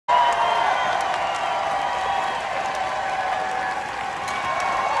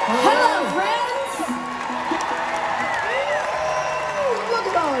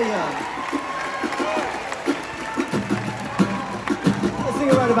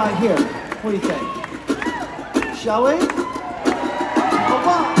about here? What do you think? Shall we?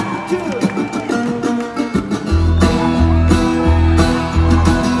 1, 2.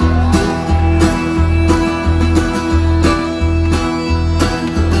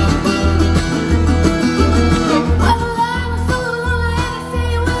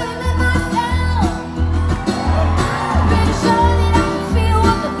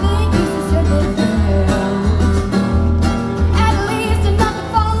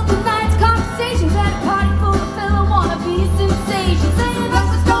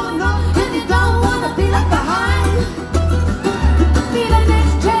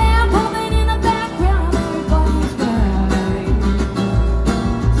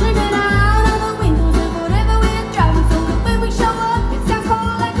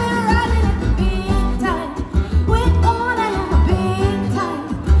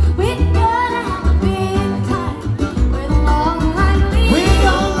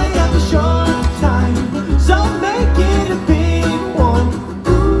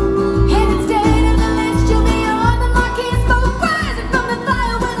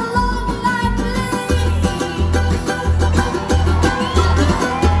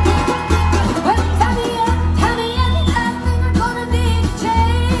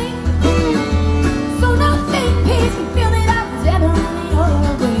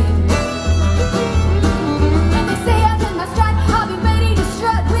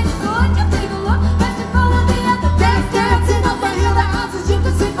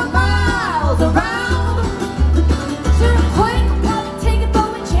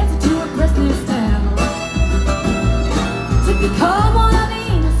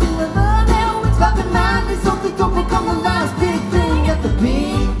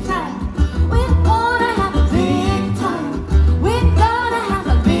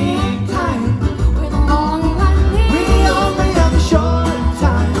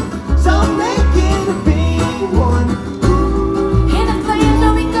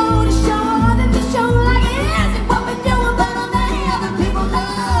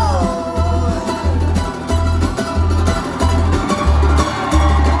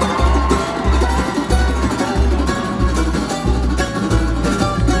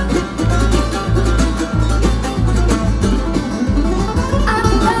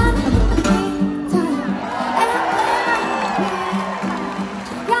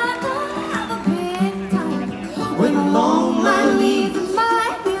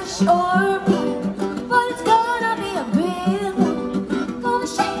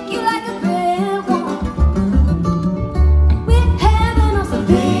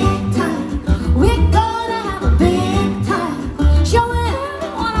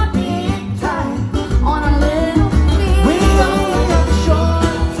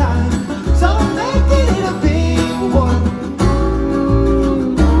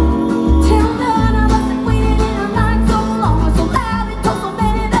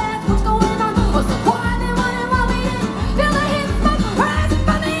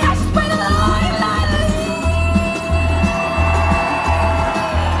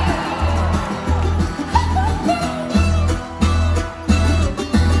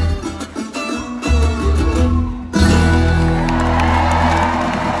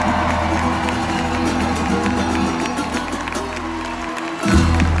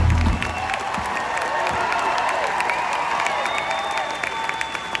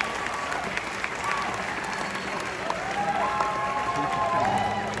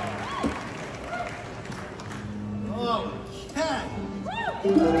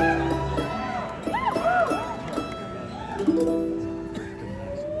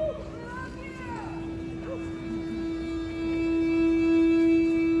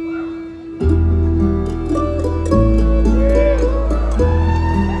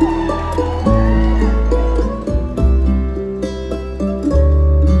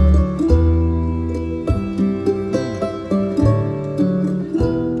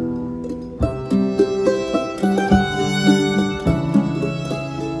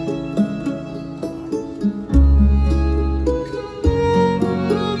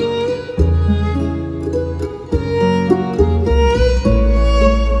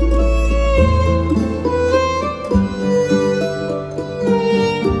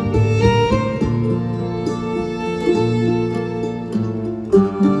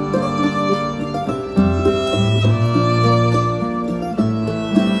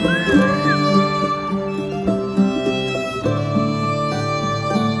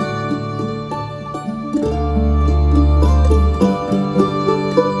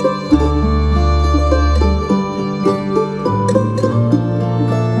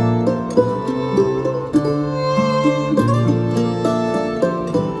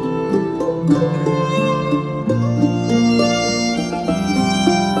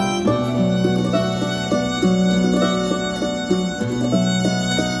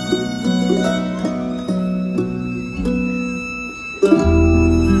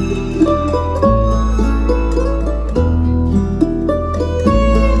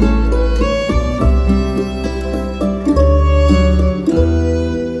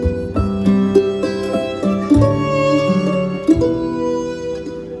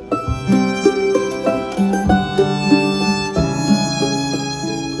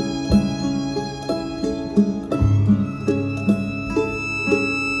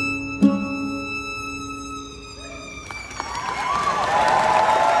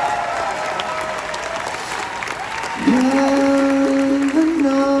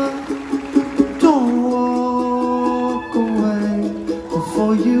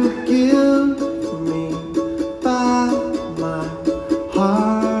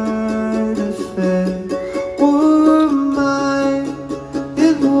 part of it were mine,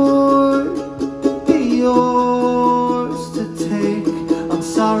 it would be yours to take. I'm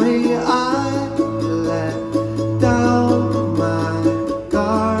sorry I let down my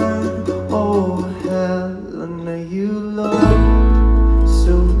guard. Oh Helena, you look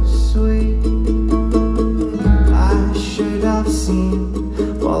so sweet. I should have seen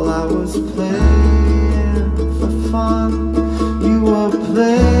while I was playing for fun. You were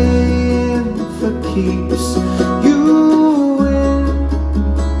playing for keeps. You win,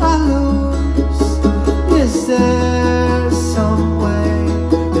 I lose. Is there some way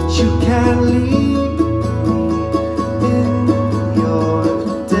that you can leave me in your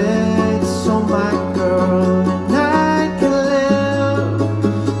dead? So my girl and I can live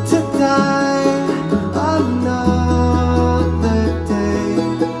to die another day.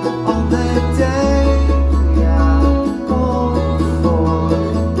 On that day I won't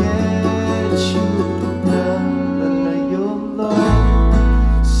forget you. Helena, you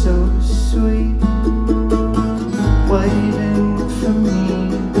look so sweet, waiting for me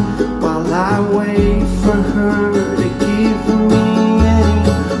while I wait for her to give me any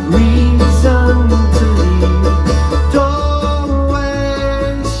reason to leave. Don't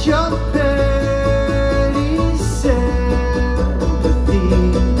waste your petty sympathy.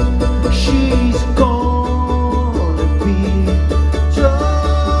 She's gonna be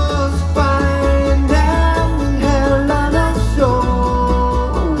just fine, and Helena, so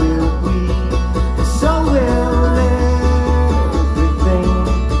will we, so will everything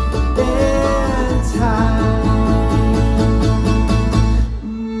in time.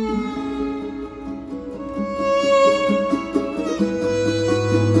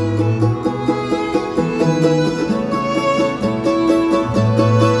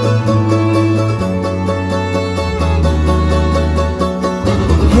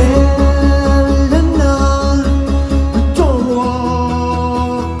 Helena, don't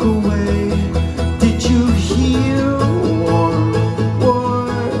walk away. Did you hear one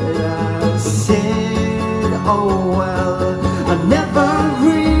word I said? Oh well, I never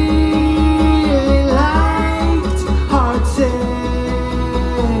really liked hearts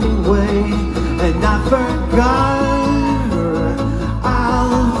anyway, and I forgot her.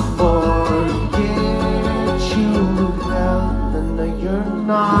 I'll forget you, Helena. You're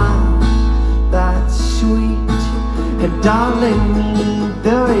not that sweet, and darling,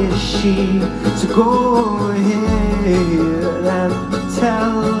 neither is she. So go ahead and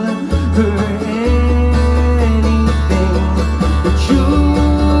tell her anything that you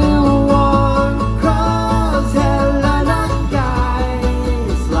want, 'cause Helena,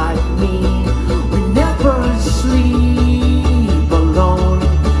 guys like me, we never sleep alone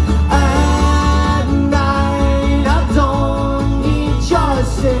at night. I don't need your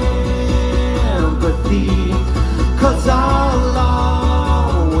sympathy, 'cause I'll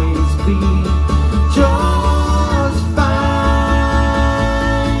always be just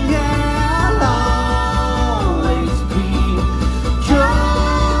fine.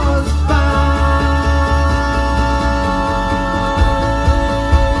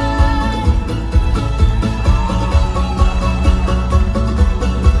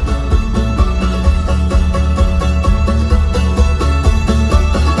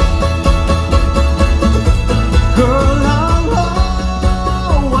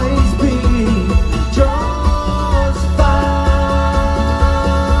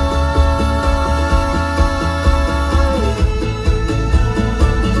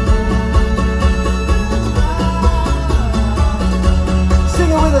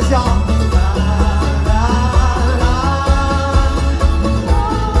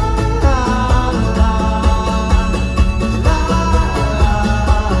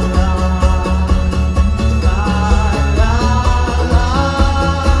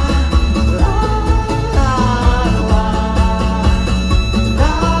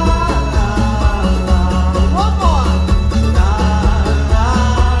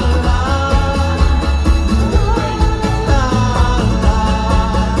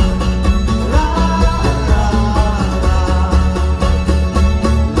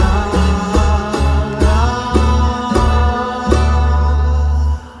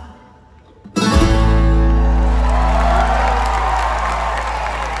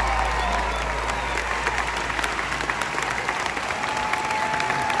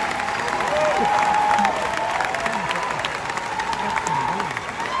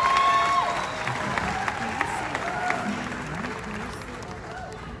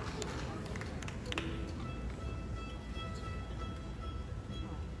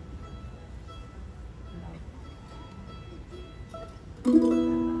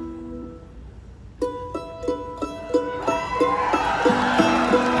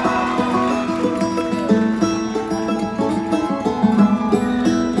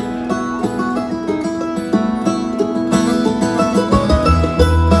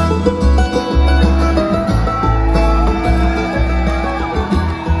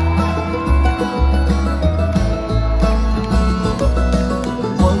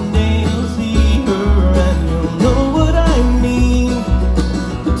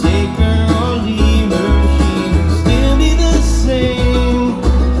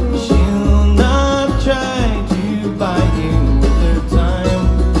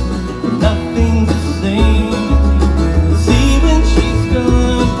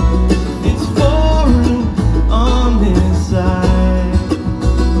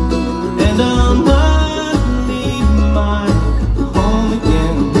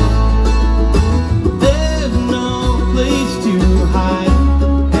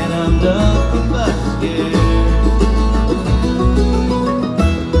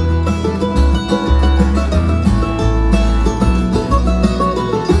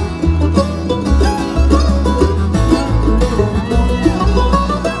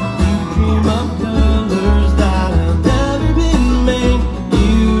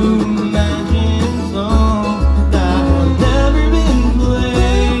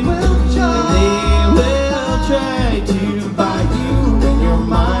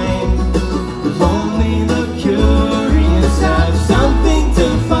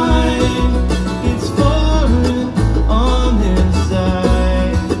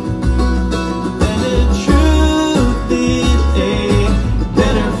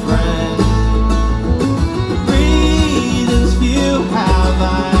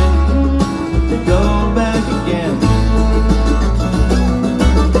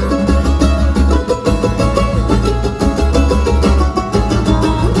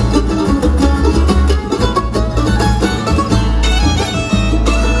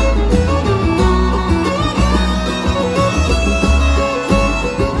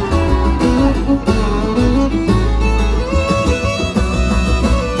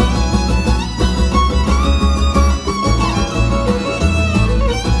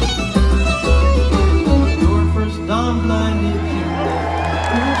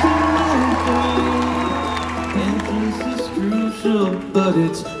 but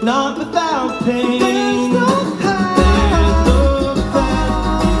it's not without pain. There's no path. There's no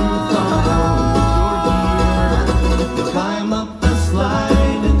path to follow. You're here. You climb up the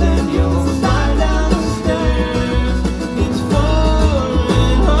slide and then you'll slide down the stairs. It's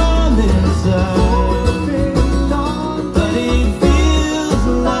foreign on this side, but it feels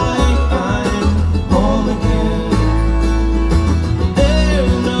like I'm home again.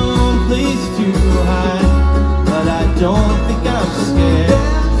 There's no place to hide, but I don't think I'm scared.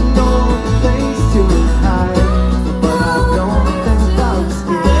 There's no place to hide, but I don't think I'm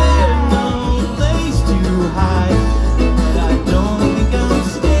scared. There's no place to hide, but I don't think I'm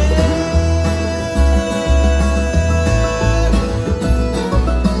scared.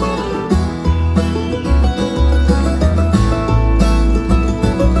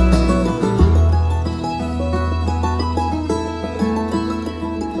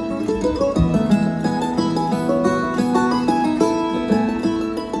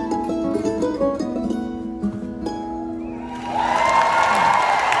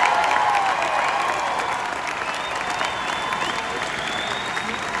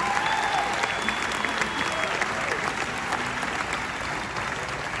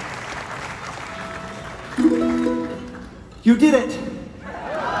 You did it!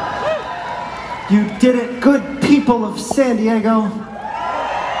 You did it, good people of San Diego!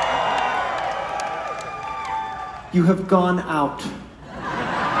 You have gone out.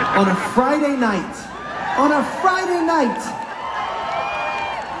 On a Friday night. On a Friday night!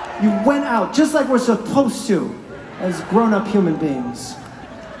 You went out, just like we're supposed to, as grown-up human beings,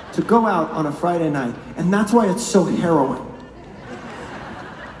 to go out on a Friday night. And that's why it's so harrowing.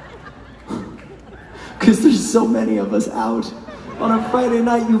 Because there's so many of us out on a Friday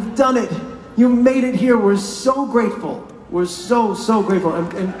night. You've done it. You made it here. We're so grateful. We're so grateful.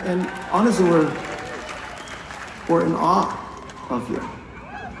 And honestly, we're in awe of you.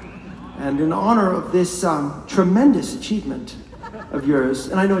 And in honor of this tremendous achievement of yours,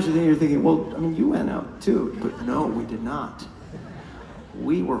 and I know what you're thinking, well, I mean, you went out too. But no, we did not.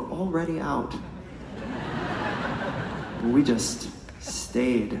 We were already out. We just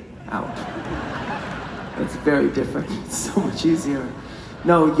stayed out. It's very different. It's so much easier.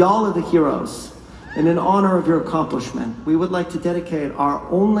 No, y'all are the heroes. And in honor of your accomplishment, we would like to dedicate our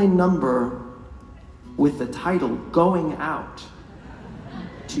only number with the title Going Out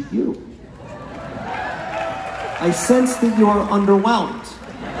to you. I sense that you're underwhelmed.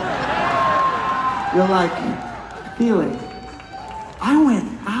 You're like, feeling, I went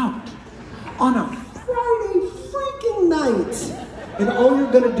out on a Friday freaking night, and all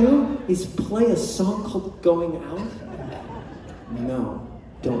you're gonna do is play a song called Going Out? No,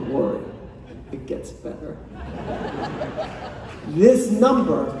 don't worry, it gets better. This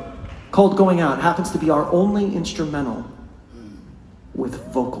number, called Going Out, happens to be our only instrumental with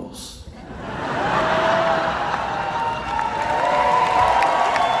vocals.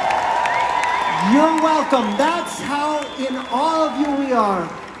 You're welcome. That's how in all of you we are.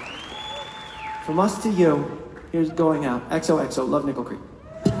 From us to you, here's Going Out. XOXO, love Nickel Creek.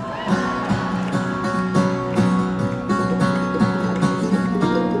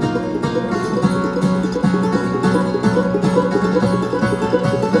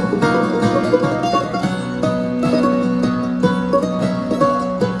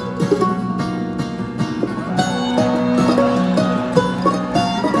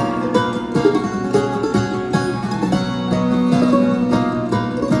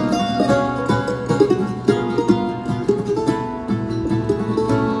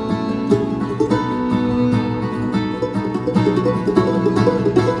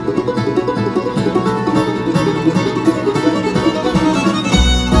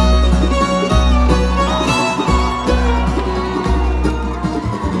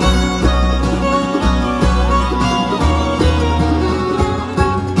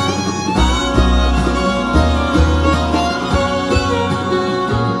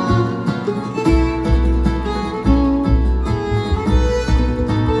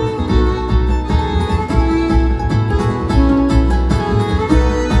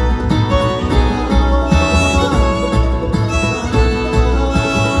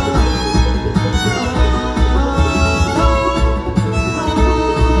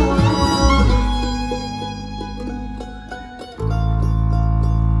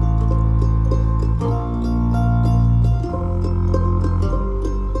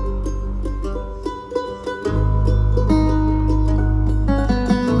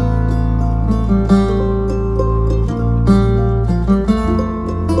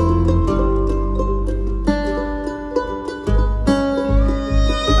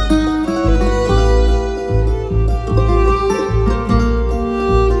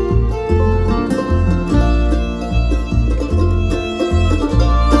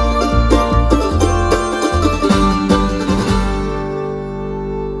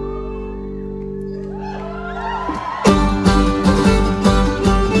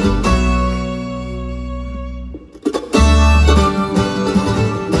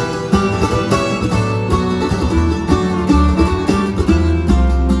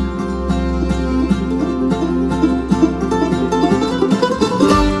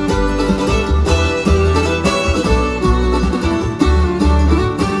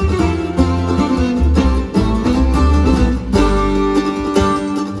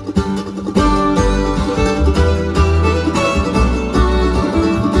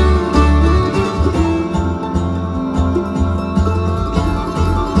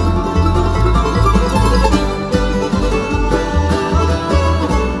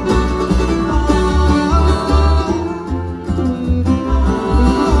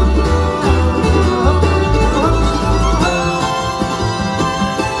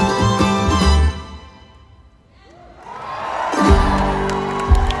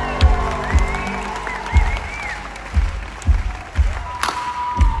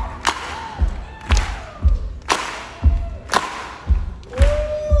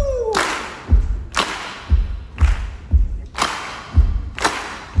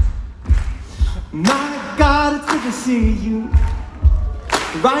 My God, it's good to see you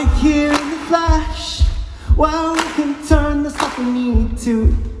right here in the flesh. Well, we can turn this stuff we need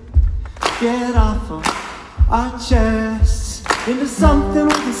to get off of our chests into something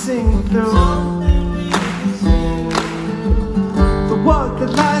we can sing through. The work that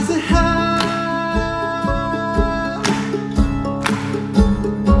lies ahead.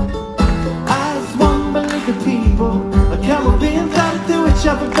 As one beleaguered people, a camel being fed through each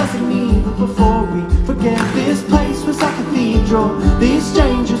other doesn't mean before we forget this place was our cathedral. These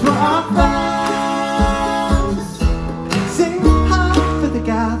strangers were our friends. Sing high for the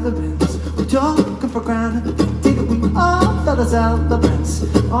gatherings we took them for granted. Think that we all felt as celebrants.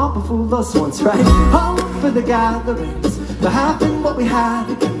 All but fooled once, right? Home for the gatherings to happen what we had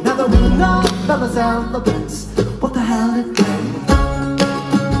again. Now that we know felt as celebrants, what the hell it been?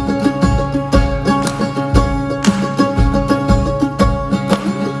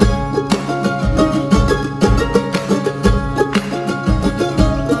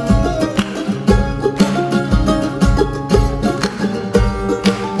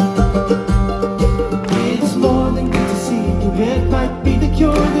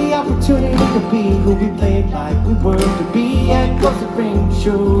 be who we played like we were to be. Echoes that ring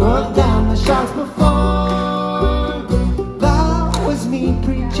true of down the sharks before. That was me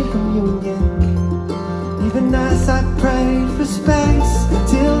preaching communion, even as I prayed for space,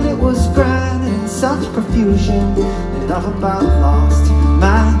 till it was grand in such profusion that I've about lost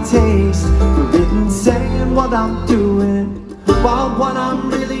my taste for written saying what I'm doing, while what I'm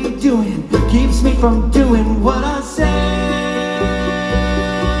really doing keeps me from doing what I say.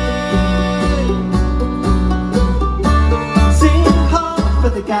 Sing hard for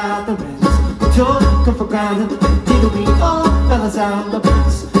the gatherings, took them for granted. Did we all fellas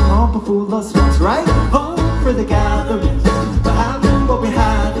celebrants, all befool us once, right? Home for the gatherings, but having what we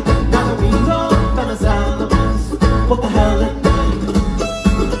had. Now that we know fellas celebrants, what the hell it means.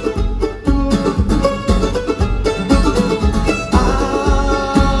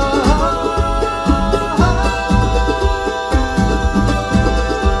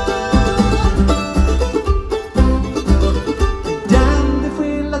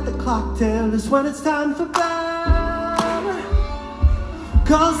 When it's time for bed,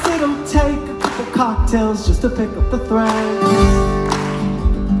 'cause they don't take a couple cocktails just to pick up the thread.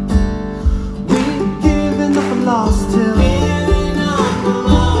 We've given up and lost till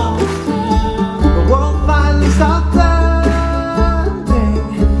the world finally stopped ending.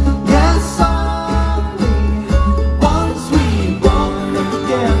 Yes, only once we walk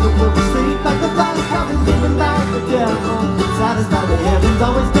together we'll sleep like the flies, coming even back the devil. Satisfied the heavens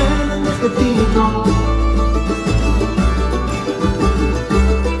always been cathedral.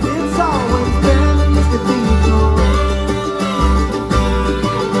 It's always been in this cathedral.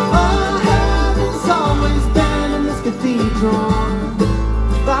 Oh, heaven's always been in this cathedral.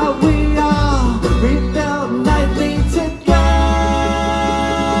 But we all rebuild nightly together.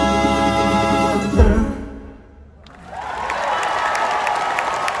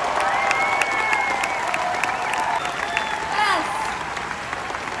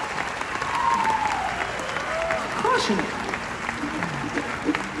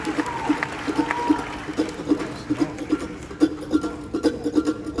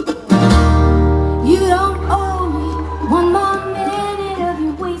 You don't owe me one more minute of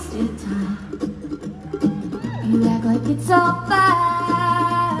your wasted time. You act like it's all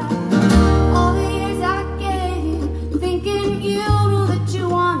fine. All the years I gave you, thinking you knew that you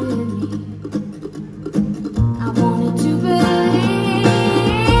wanted me. I wanted to believe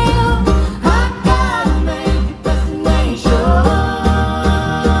I gotta make a destination.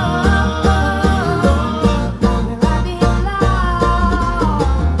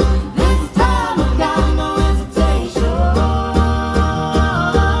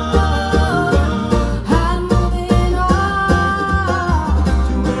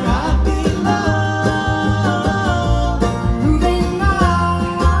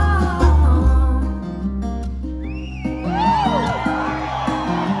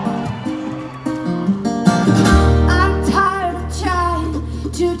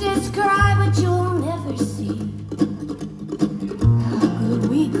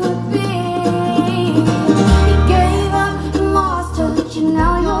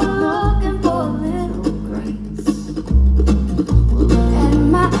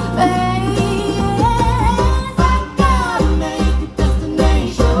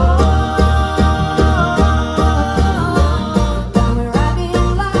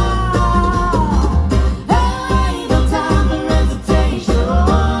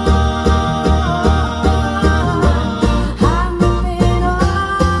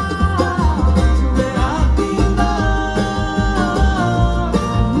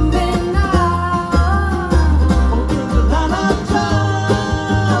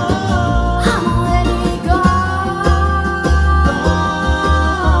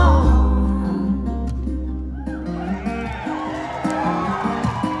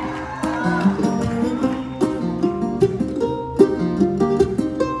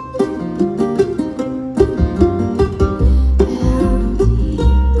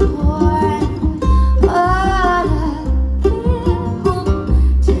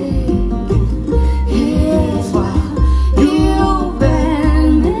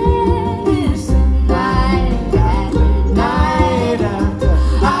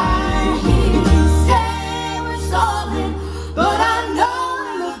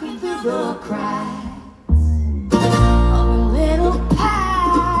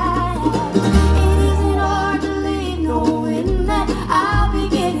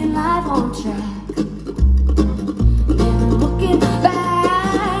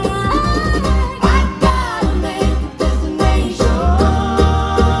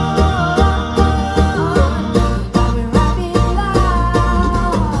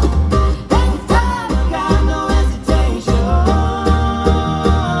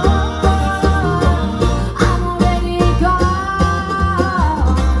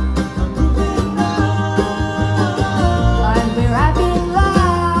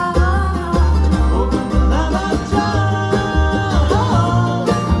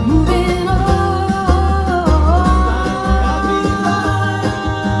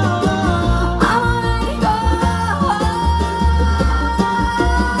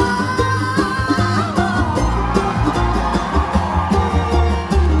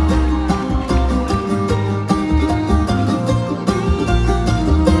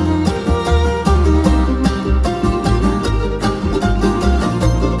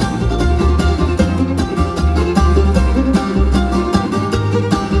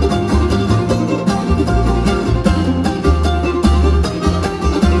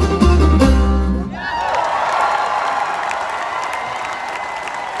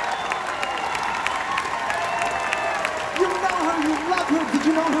 Did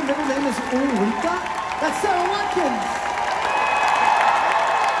you know her middle name is Ulrika? That's Sarah Watkins.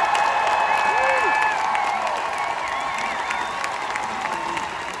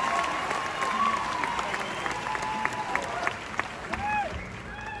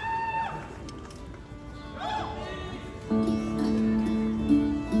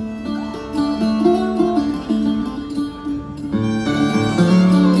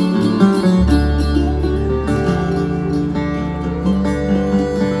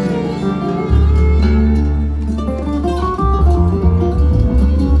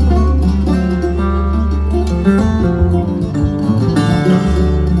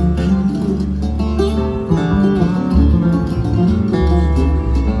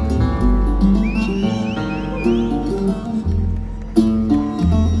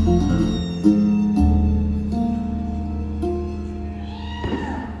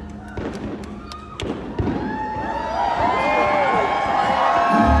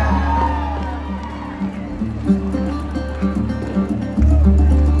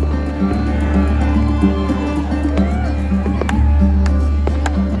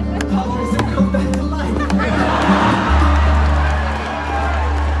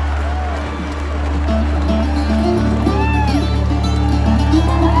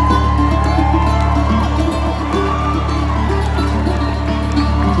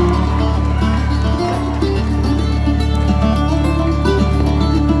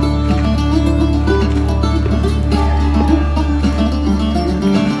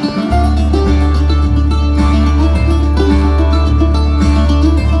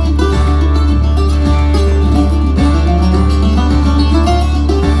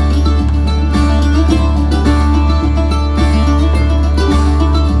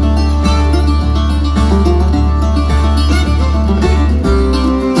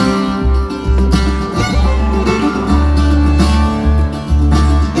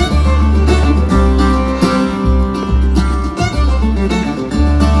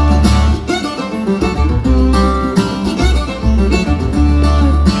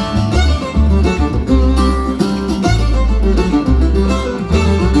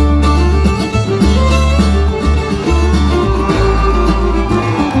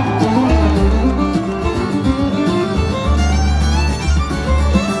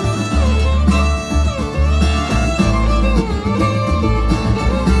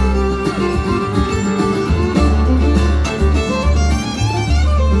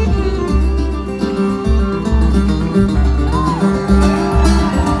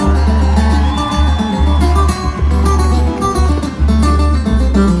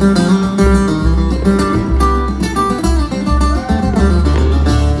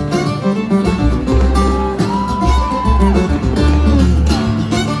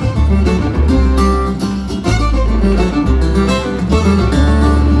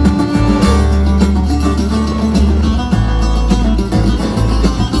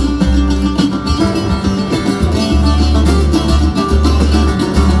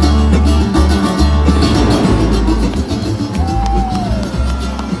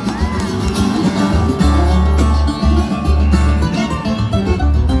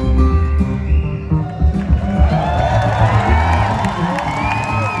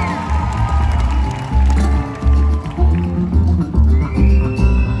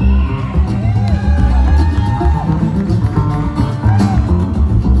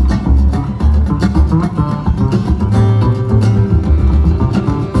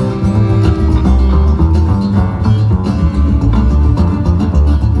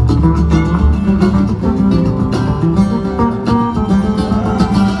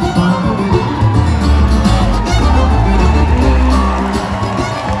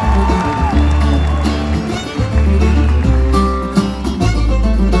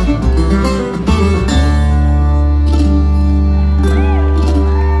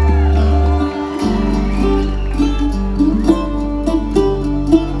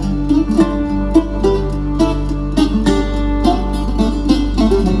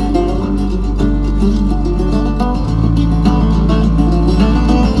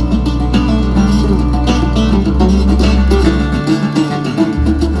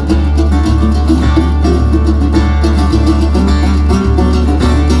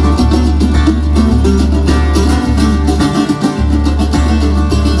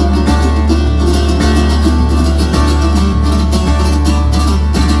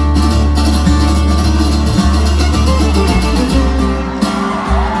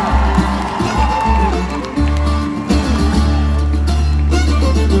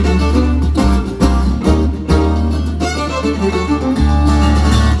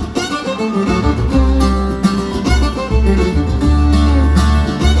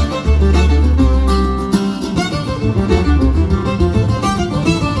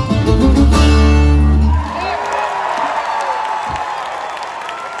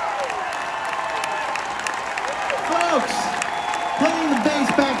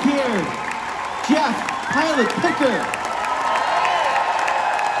 Taft Pilot Picker.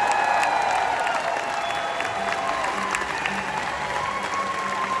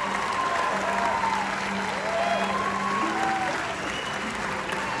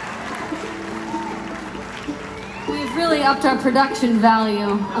 We've really upped our production value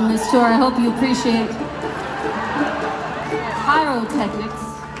on this tour. I hope you appreciate pyrotechnics.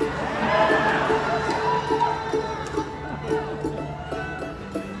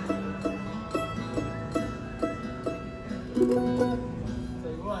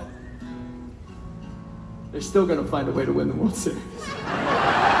 They're still gonna find a way to win the World Series.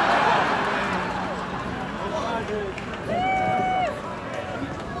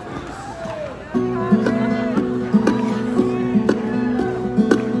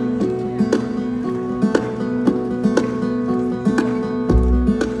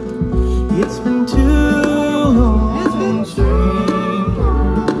 It's been too long. It's been stranger.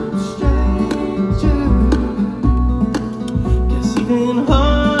 Guess even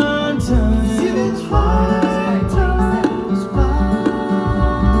hard times. Even hard times fly.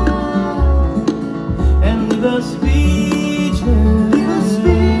 And leave us speechless. Leave us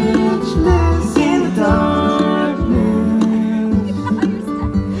speechless in the darkness.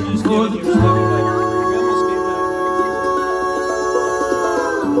 For the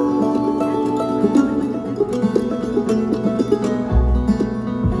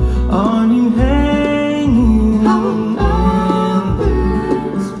are you hanging on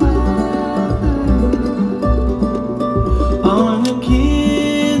this weather? Are the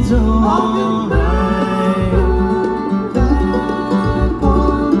kids alright? That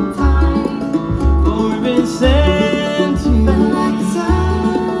one time, for we've been sent to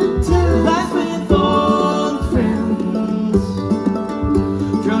life with old friends,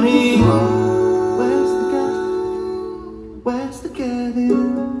 droning. Where's the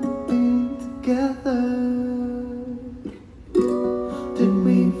getting together? Did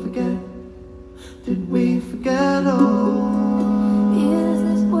we forget? Did we forget all? Is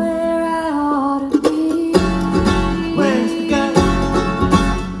this where I ought to be?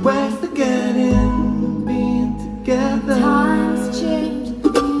 Where's the getting being together? Times change for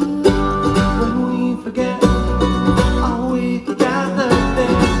you. When we forget, are we together?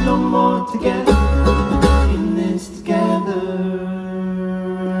 There's no more to get in this together.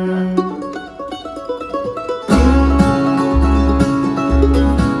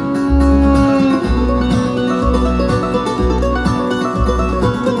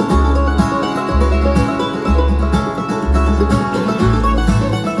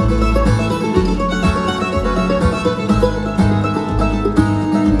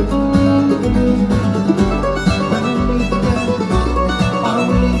 Are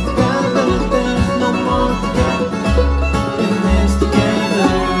we together? There's no more to get in this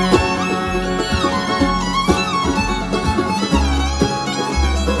together.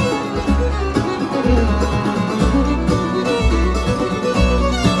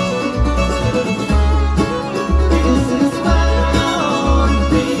 This is where I want to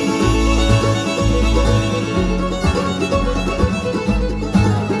be.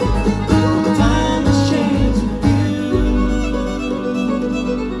 Time has changed with you.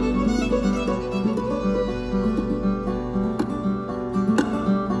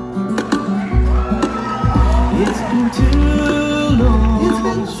 It's been too long. It's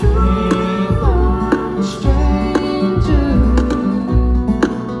been too long, stranger.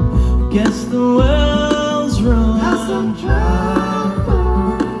 Guess the wells run dry.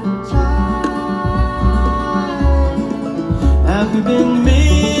 Have we been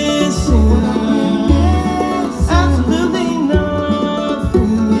missing? Absolutely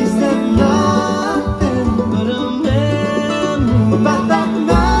nothing. Is there nothing but a memory? About that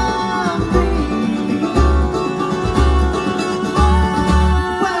memory.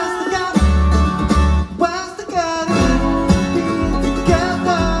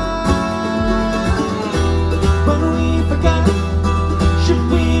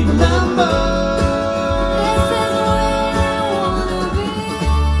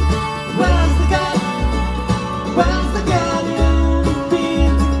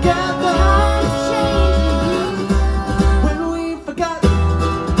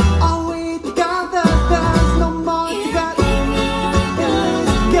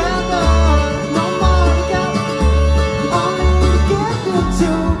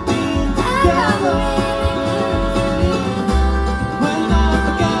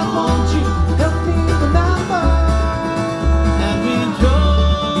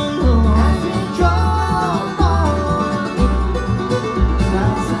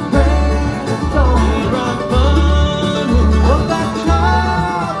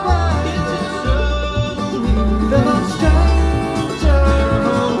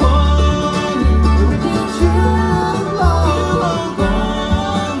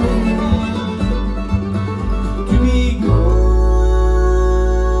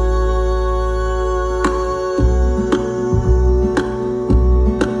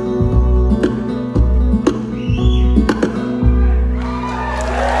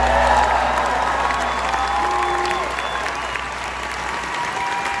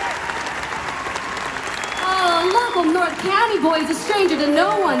 beautiful North County boy. He's a stranger to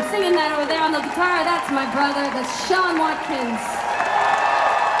no one. Singing that over there on the guitar, that's my brother. That's Sean Watkins.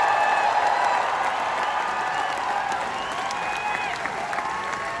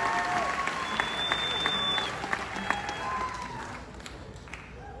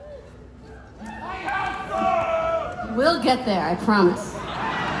 We'll get there, I promise.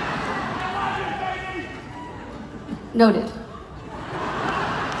 Noted.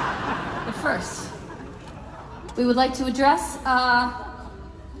 But first, we would like to address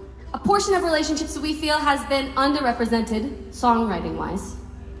a portion of relationships that we feel has been underrepresented, songwriting-wise.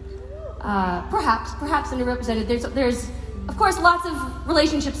 Perhaps underrepresented. There's, of course, lots of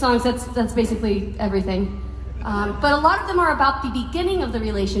relationship songs. That's basically everything. But a lot of them are about the beginning of the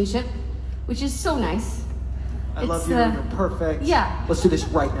relationship, which is so nice. I love you, you're perfect. Yeah. Let's do this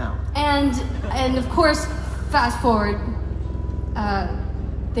right now. And of course, fast forward,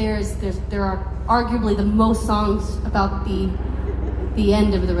 there are arguably the most songs about the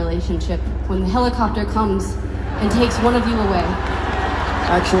end of the relationship, when the helicopter comes and takes one of you away.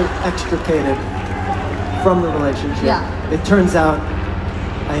 Actually extricated from the relationship. Yeah. It turns out,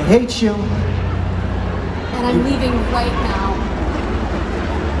 I hate you. And I'm leaving right now.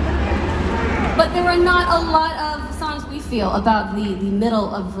 But there are not a lot of songs we feel about the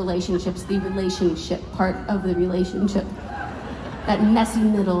middle of relationships, the relationship part of the relationship. That messy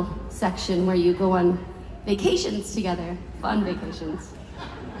middle section where you go on vacations together, fun vacations.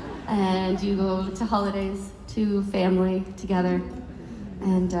 And you go to holidays, to family together,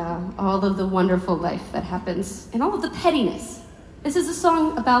 and all of the wonderful life that happens, and all of the pettiness. This is a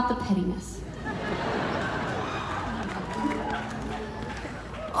song about the pettiness.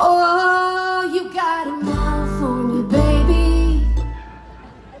 Oh, you got a mouth on you, baby.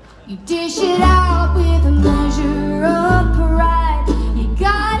 You dish it out with a measure of pride. You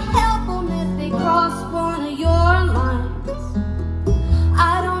gotta help them if they cross one of your lines.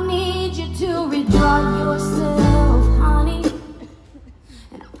 I don't need you to withdraw yourself, honey.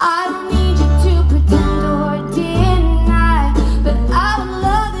 And I don't need you to pretend or deny. But I would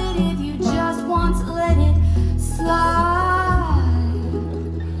love it if you just once let it slide.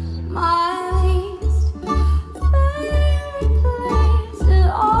 My least favorite place to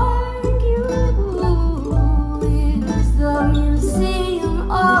argue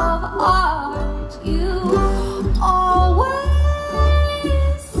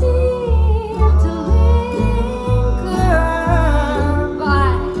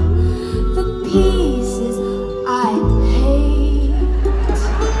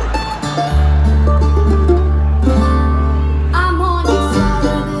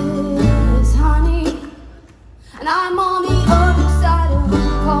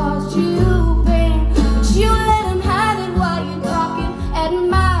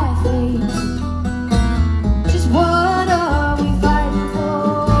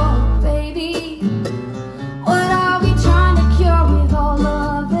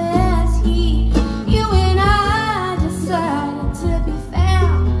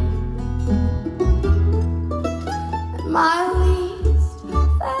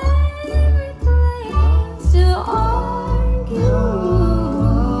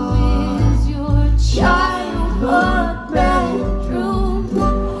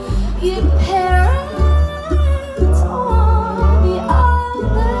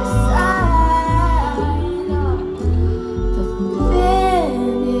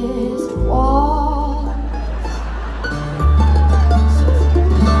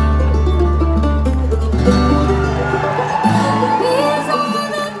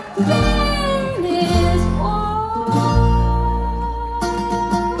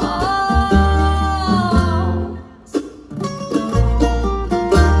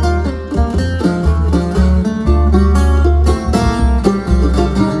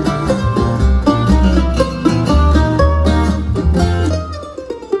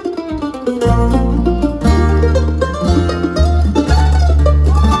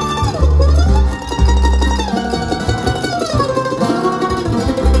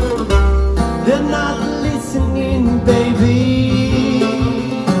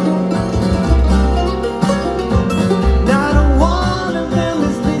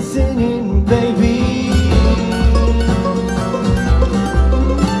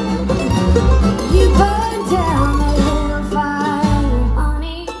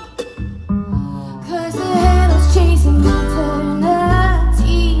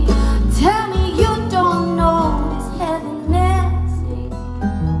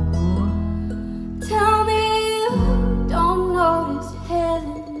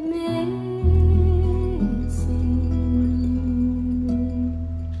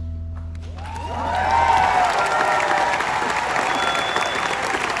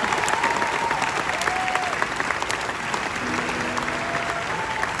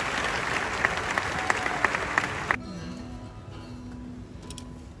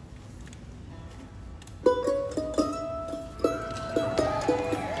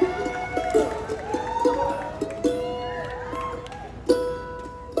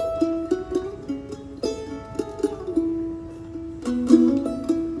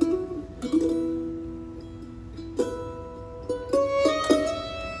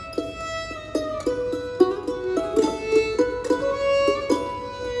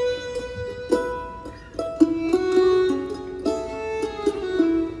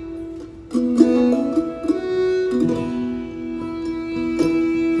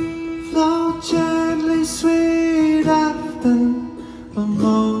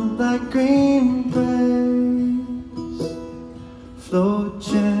flow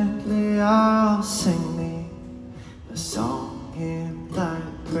gently, I'll sing thee a song in thy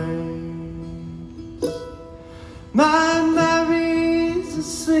praise. My Mary's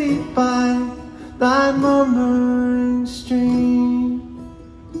asleep by thy murmuring stream,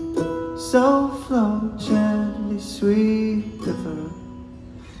 so flow gently, sweet river,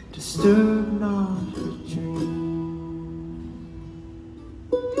 disturb not her dream.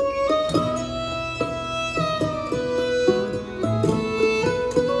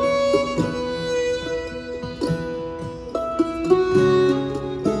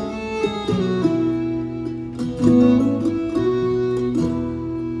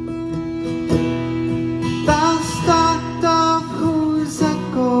 Thou start of whose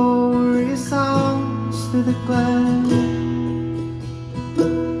echo resounds through the glen.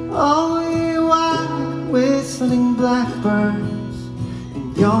 Oh, you wild whistling blackbirds in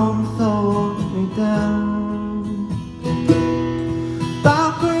yon thorny down. Thou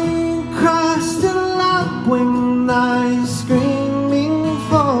green crested lapwing, thy screaming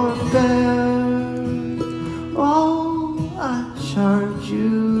forbear. Oh, I charge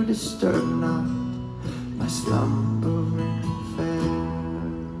you, disturb not my slumbering fair.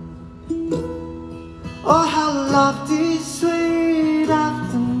 Oh, how lofty, sweet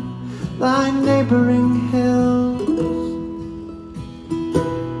Afton, thy neighboring hills,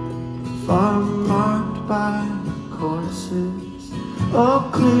 far marked by courses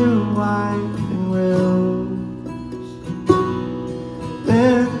of clear winding rills.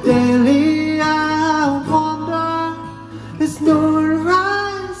 There daily I wander as noon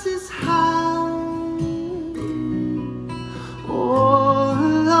rises high. Oh,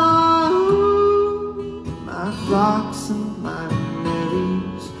 Lord, my flocks and my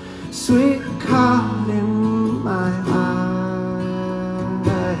Marys, sweet caught in my eye.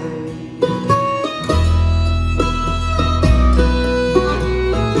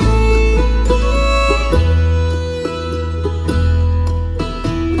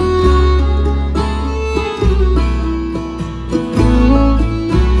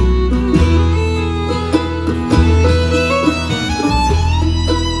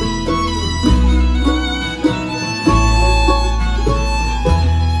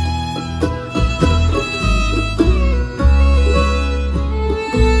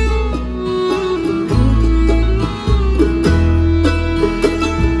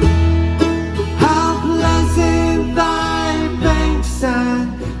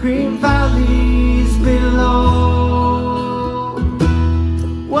 Green valleys below,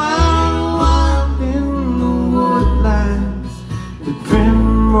 wild in the woodlands, the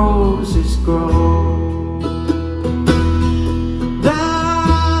primroses grow.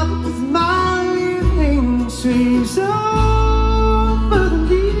 That is my evening sweeps over the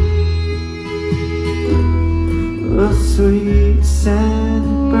lea. A sweet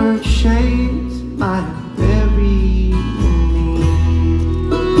sandbird shades my very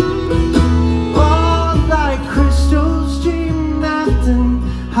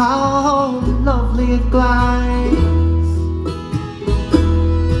how lovely it glides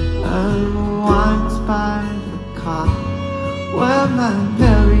and winds by the cot where my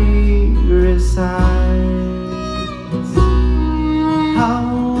Mary resides. How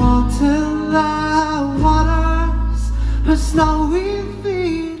wanton thy waters her snowy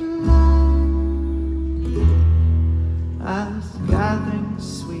feet lie, as gathering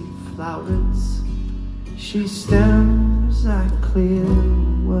sweet flowers she stems I clear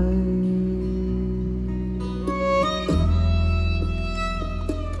away.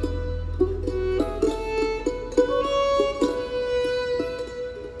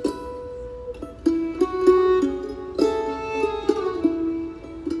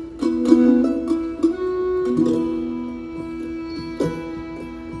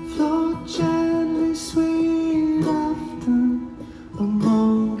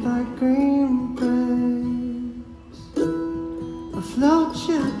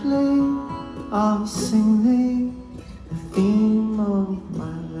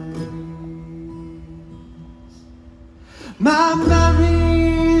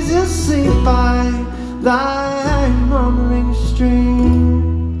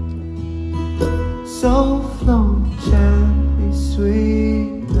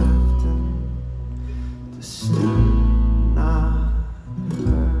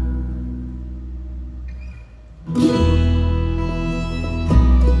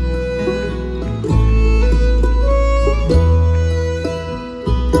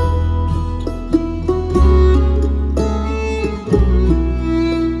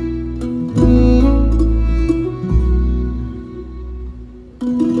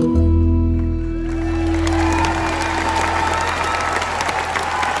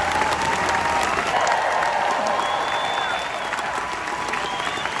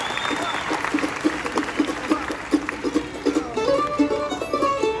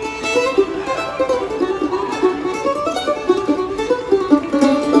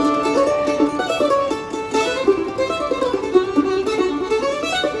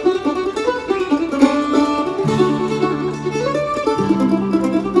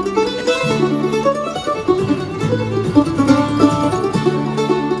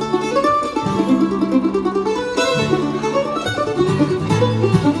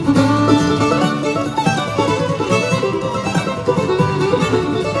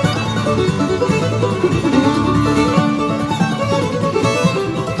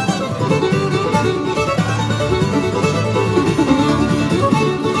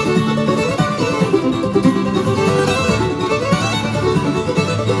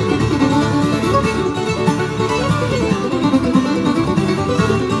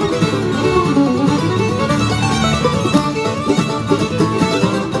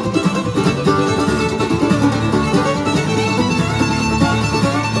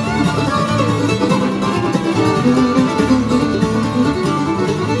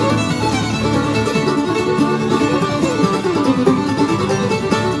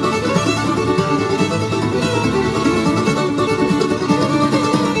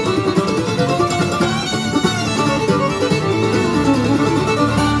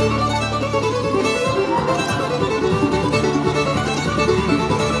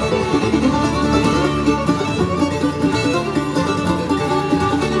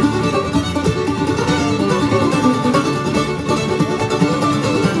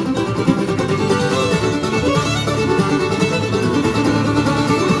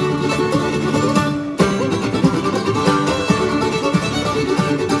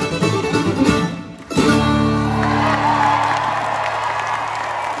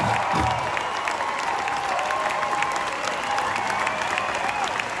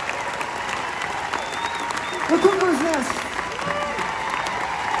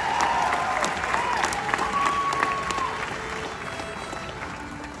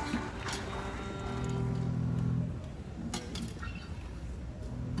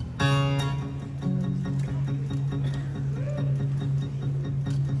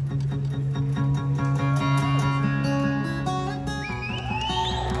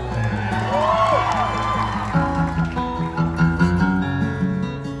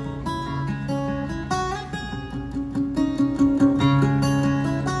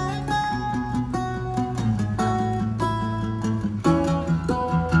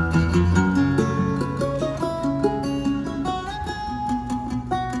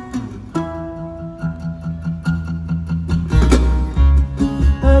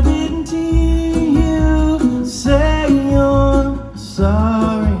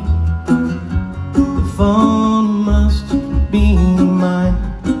 sorry. The phone must be mine.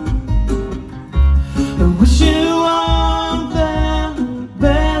 I wish you all the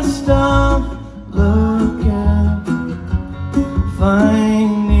best of luck at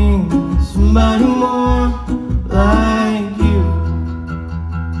finding somebody more like you.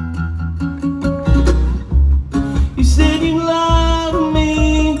 You said you loved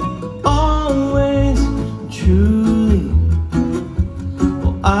me always, truly.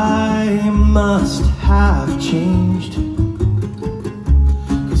 Well, I must have changed,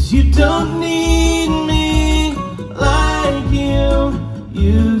 'cause you don't need me like you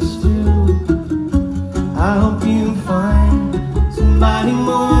used to. I hope you find somebody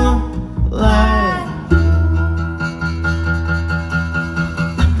more like you.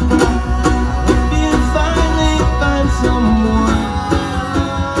 I hope you finally find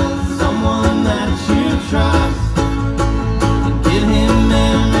someone that you trust and give him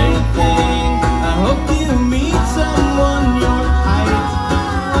everything. I hope you meet someone your height,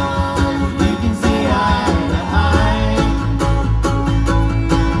 you can see eye to eye.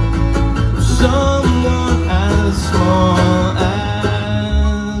 Someone as small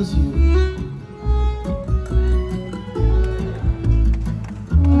as you.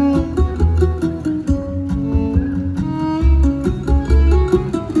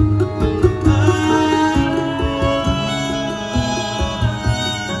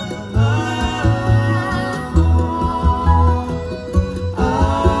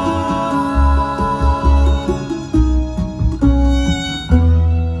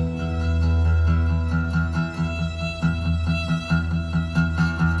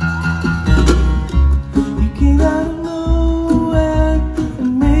 You came out of nowhere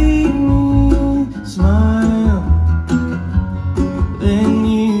and made me smile. Then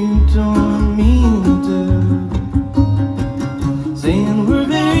you tore me into saying we're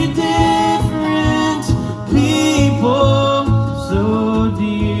very different people. So do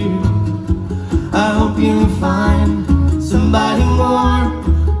you. I hope you find somebody more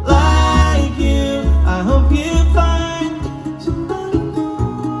like you. I hope you find somebody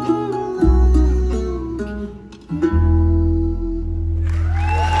more like you.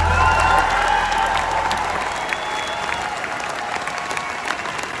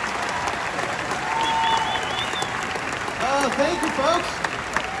 Oh, thank you, folks.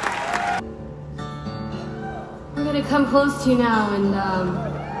 I'm gonna come close to you now and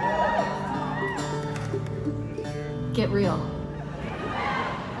get real.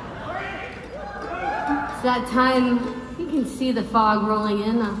 It's that time you can see the fog rolling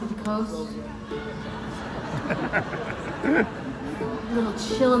in off the coast. A little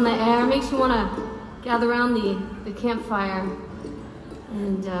chill in the air makes you want to gather around the campfire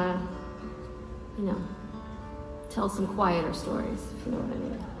and you know, tell some quieter stories, if you know what I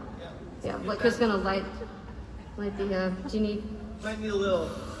mean. Yeah, like Chris gonna light the do you need Might need a little,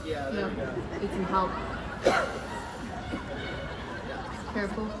 yeah, there we go. need some help?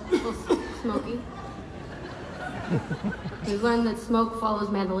 Careful, a little smoky. We've learned that smoke follows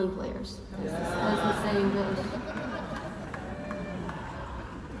mandolin players, as the saying goes.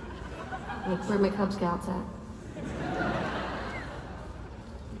 Like, where are my Cub Scouts at?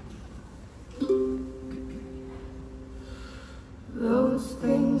 Those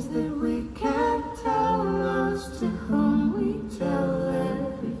things that we can't tell, those to whom we tell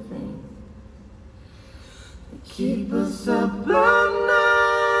everything. They keep us up at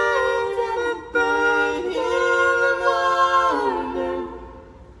night and at bright in the morning.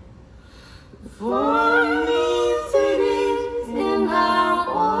 For these cities in our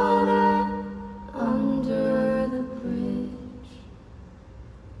water, under the bridge.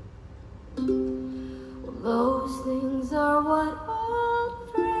 Well, those things are what old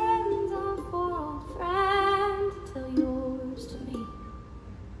friends are for, old friend. Tell yours to me.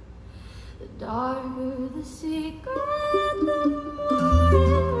 The darker the secret, the more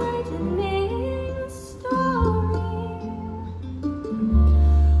enlightening the story.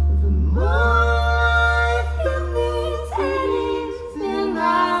 The more life in these eddies in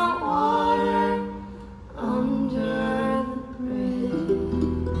our water, under the bridge.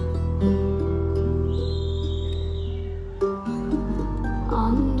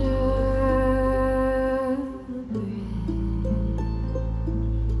 Under the bridge.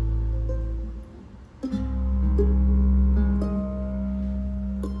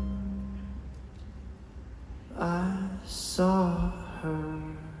 I saw her.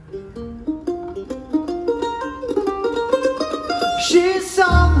 She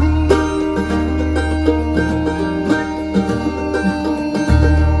saw me.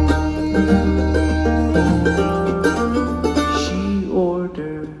 She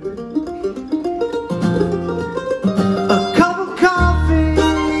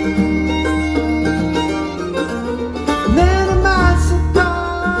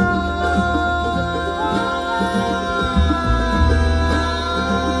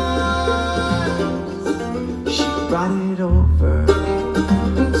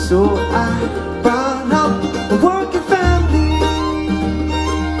So I brought up a working family.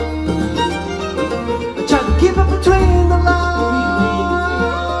 I tried to keep up between the lines.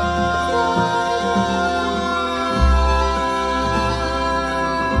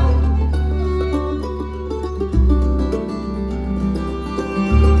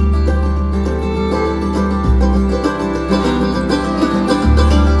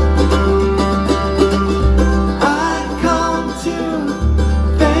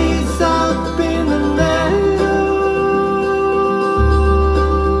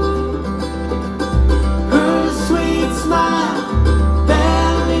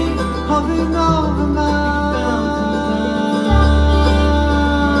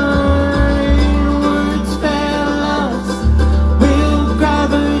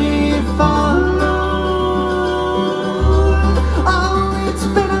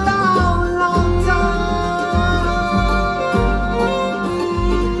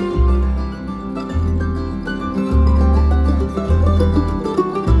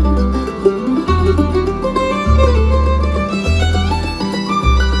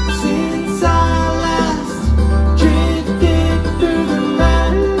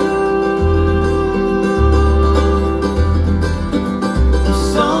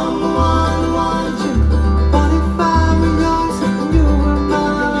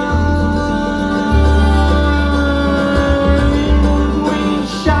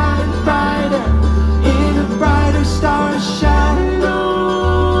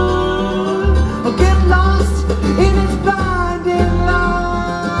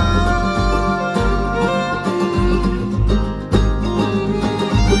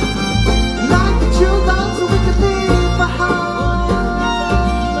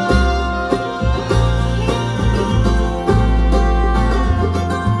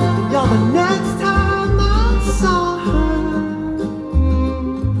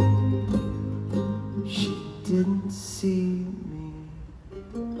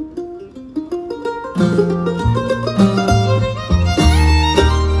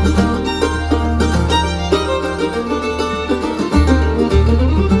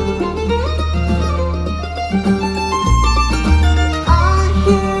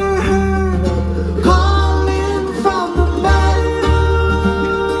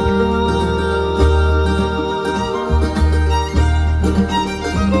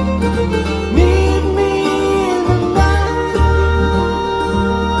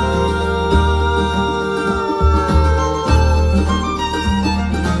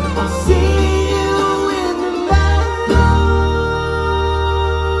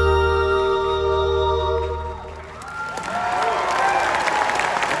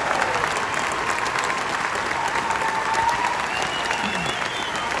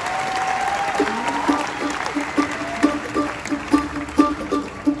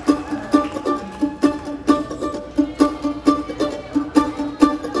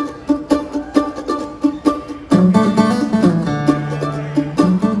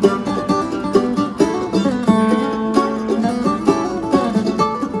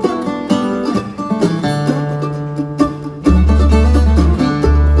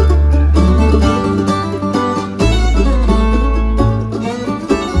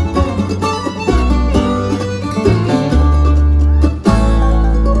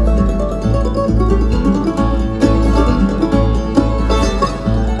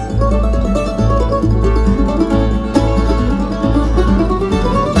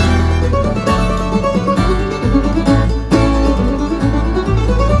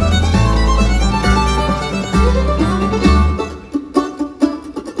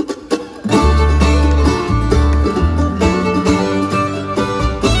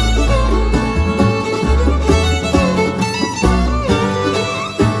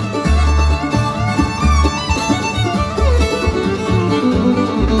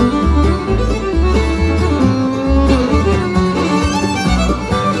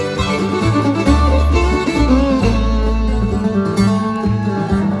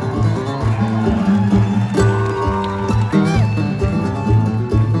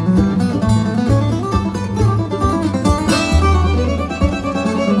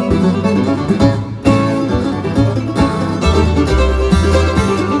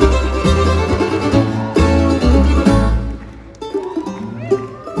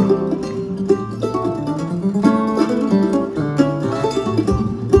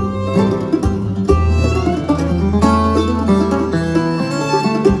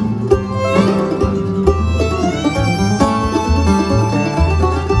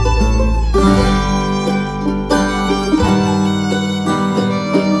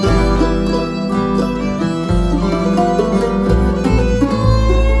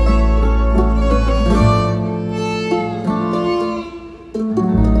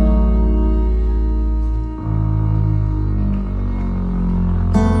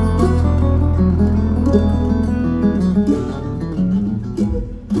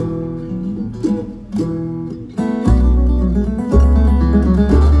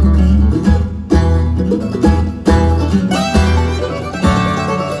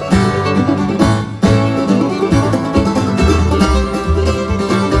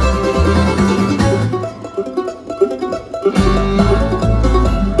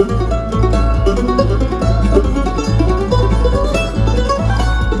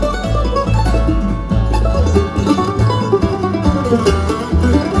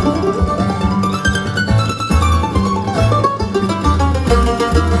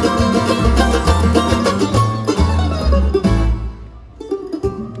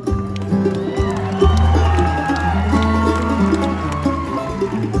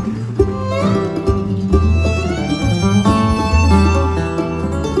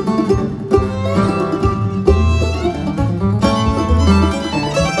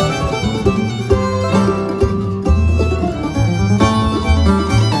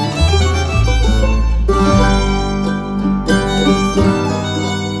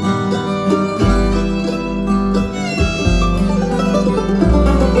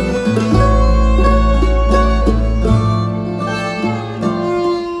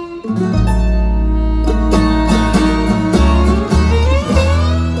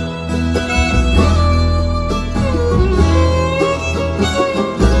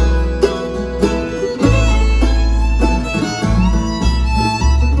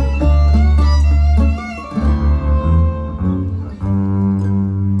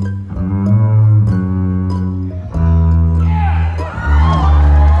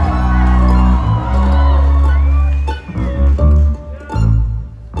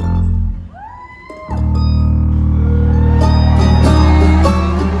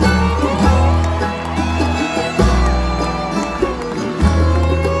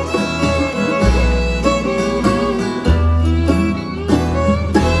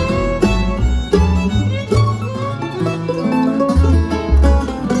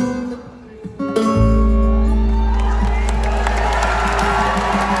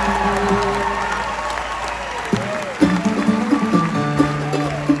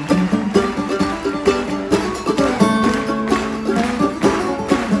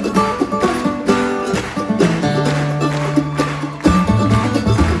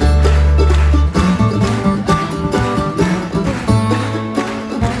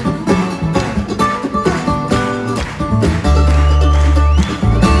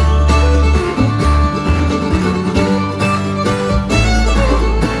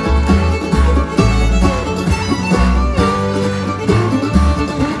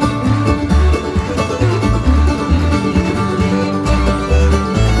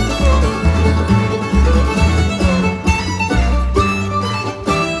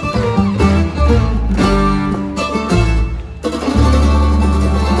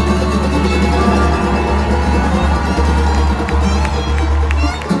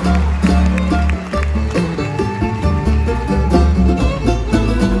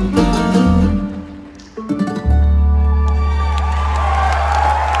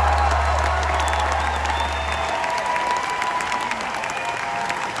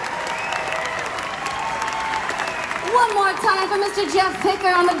 Jeff Picker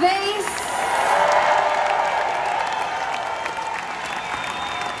on the bass.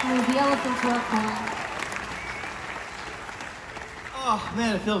 And the elephants were calling. Oh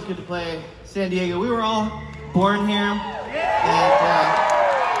man, it feels good to play San Diego. We were all born here, and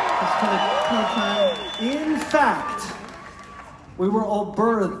it's kind of time. In fact, we were all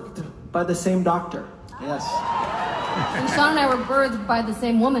birthed by the same doctor. Yes. And Sean and I were birthed by the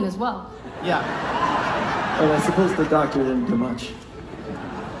same woman as well. Yeah. But I suppose the doctor didn't do much.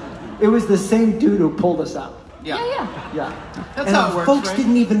 It was the same dude who pulled us out. Yeah. Yeah. Yeah. That's and how our it works, folks right?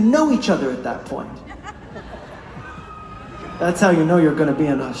 didn't even know each other at that point. That's how you know you're going to be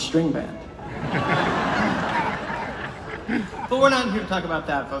in a string band. But we're not here to talk about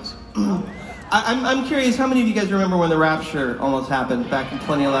that, folks. I'm curious, how many of you guys remember when the Rapture almost happened back in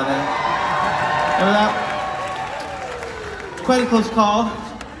 2011? Remember that? Quite a close call.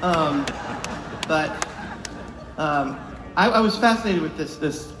 I was fascinated with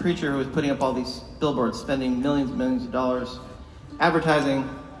this preacher who was putting up all these billboards, spending millions and millions of dollars advertising.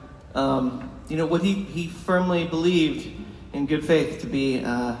 What he firmly believed in good faith to be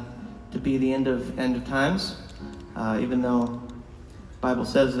the end of times, even though the Bible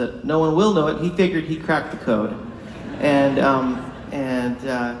says that no one will know it. He figured he cracked the code, and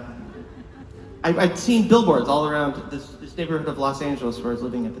I'd seen billboards all around this neighborhood of Los Angeles where I was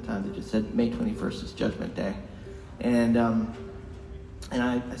living at the time that just said May 21st is Judgment Day, and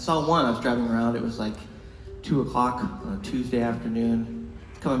I saw one. I was driving around. It was like 2 o'clock on a Tuesday afternoon.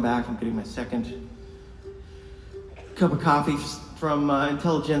 Coming back from getting my second cup of coffee from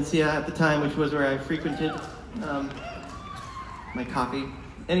Intelligentsia at the time, which was where I frequented my coffee.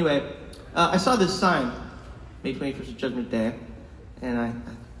 Anyway, I saw this sign, May 21st is Judgment Day, and I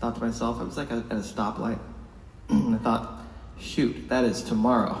thought to myself, I was like at a stoplight, and I thought, shoot, that is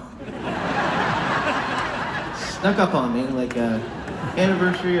tomorrow. Snuck up on me like a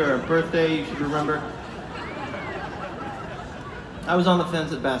anniversary or a birthday you should remember. I was on the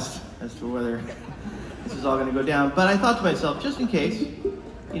fence at best as to whether this is all going to go down, but I thought to myself, just in case,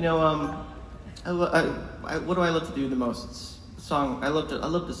 what do I love to do the most? It's a song. I love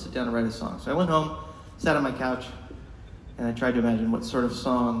to sit down and write a song. So I went home, sat on my couch, and I tried to imagine what sort of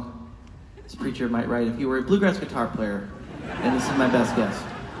song this preacher might write if he were a bluegrass guitar player, and this is my best guess.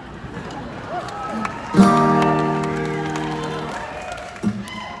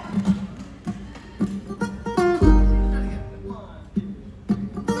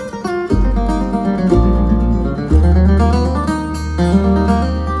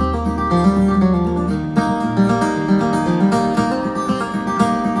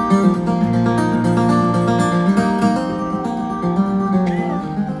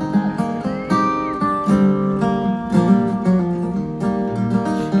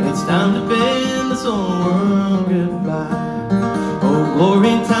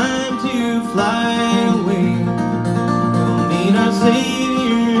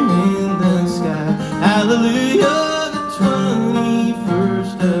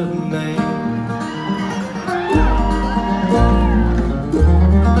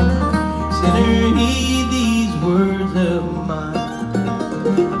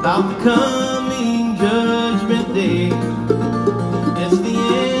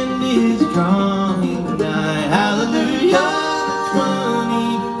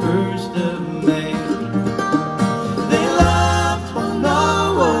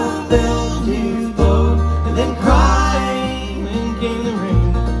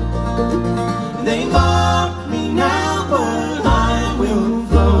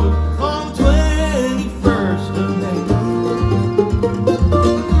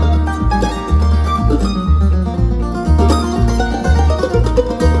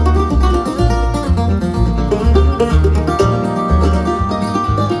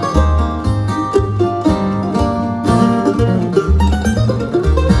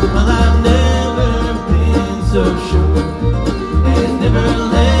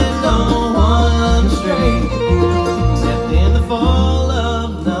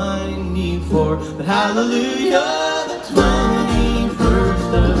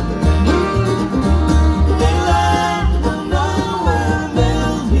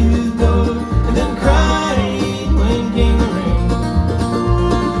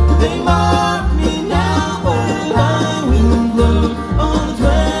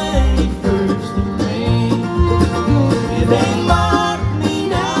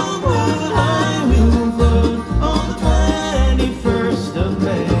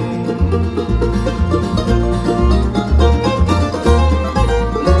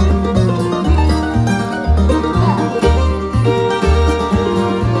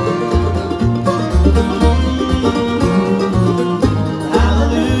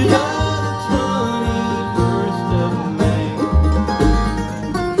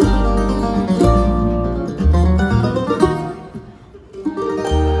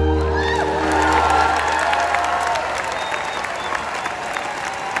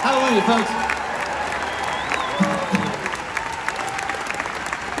 Hallelujah, folks.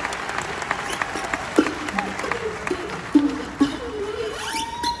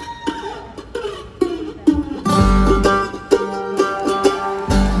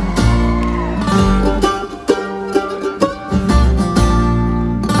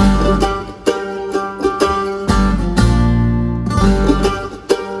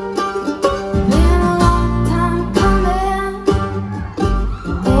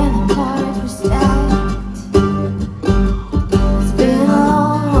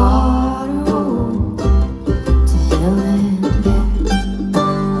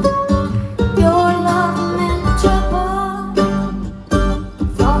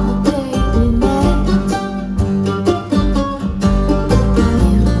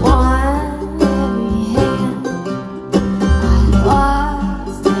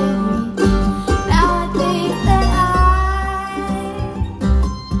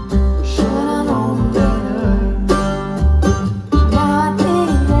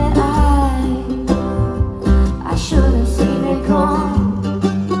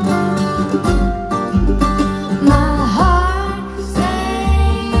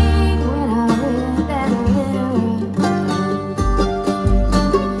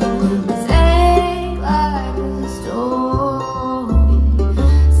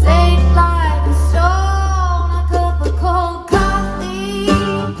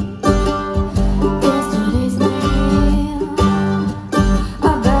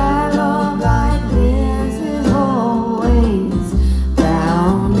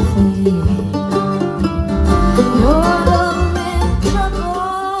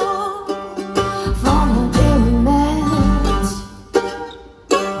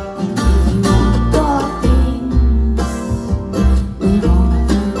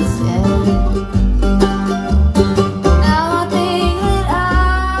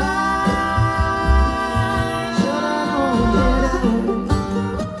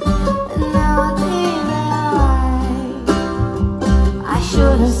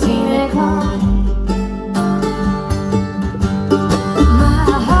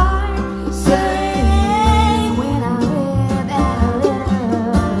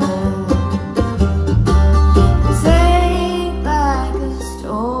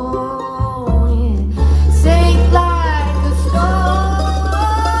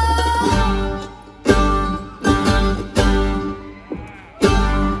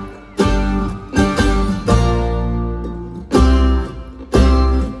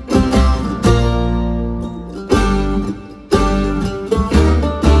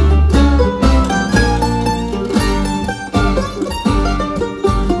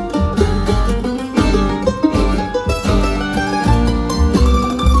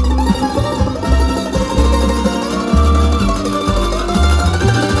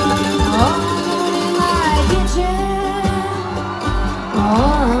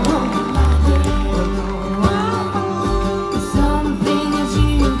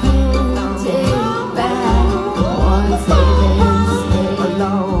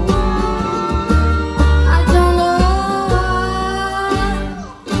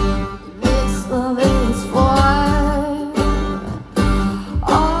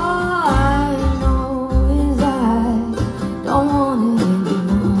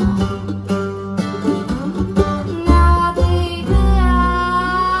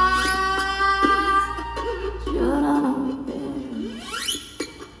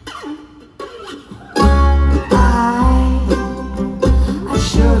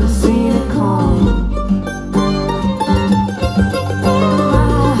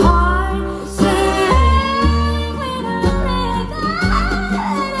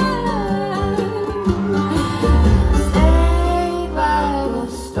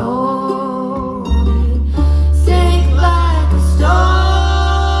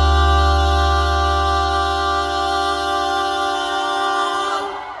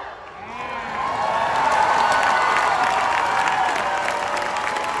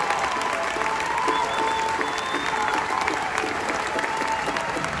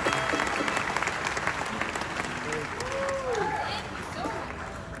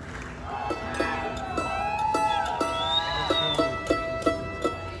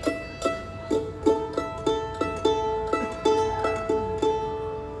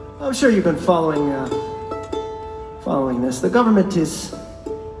 I'm sure you've been following this. The government is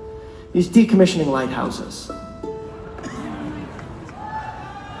decommissioning lighthouses.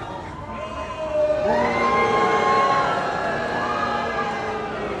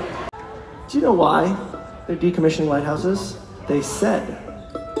 Do you know why they're decommissioning lighthouses? They said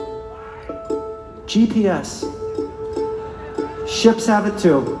GPS Ships have it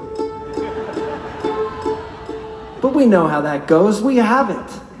too. But we know how that goes. We have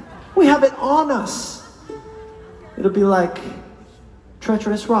it. We have it on us. It'll be like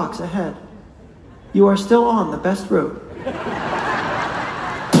treacherous rocks ahead. You are still on the best route.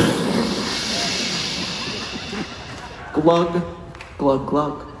 Glug, glug,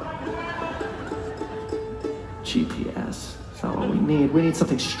 glug. GPS. That's not what we need. We need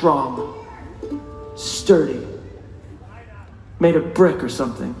something strong, sturdy, made of brick or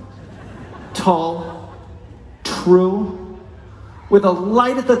something. Tall, true, with a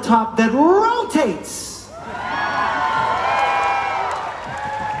light at the top that rotates.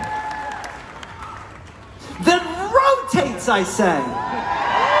 That rotates, I say.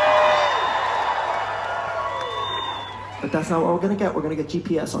 But that's not what we're gonna get. We're gonna get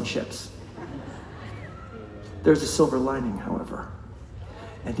GPS on ships. There's a silver lining, however,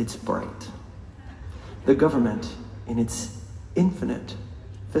 and it's bright. The government, in its infinite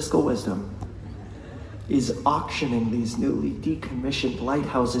fiscal wisdom, is auctioning these newly decommissioned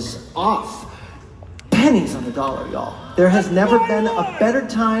lighthouses off. Pennies on the dollar, y'all. There has never been a better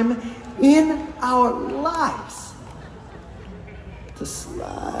time in our lives to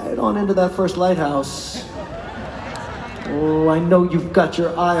slide on into that first lighthouse. Oh, I know you've got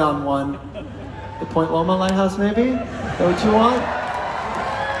your eye on one. The Point Loma Lighthouse, maybe? Is that what you want?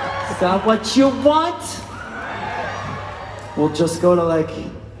 Is that what you want? We'll just go to like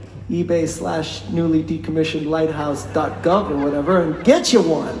eBay/newly decommissioned lighthouse.gov or whatever and get you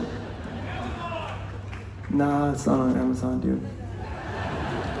one. Nah, it's not on Amazon, dude.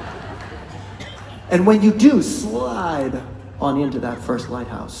 And when you do slide on into that first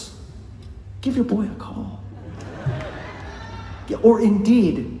lighthouse, give your boy a call. Or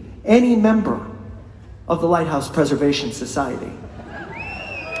indeed, any member of the Lighthouse Preservation Society.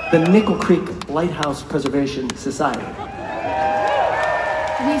 The Nickel Creek Lighthouse Preservation Society.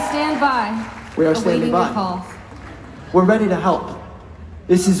 We stand by. We are standing by. Your calls. We're ready to help.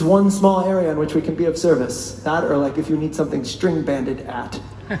 This is one small area in which we can be of service. That or like if you need something string banded at.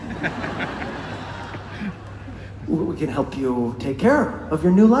 We can help you take care of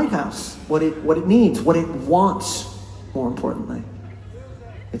your new lighthouse. What it needs, what it wants, more importantly.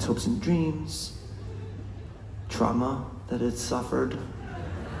 Its hopes and dreams, trauma that it's suffered.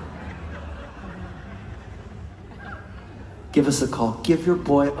 Give us a call. Give your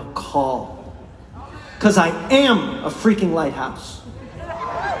boy a call. 'Cause I am a freaking lighthouse.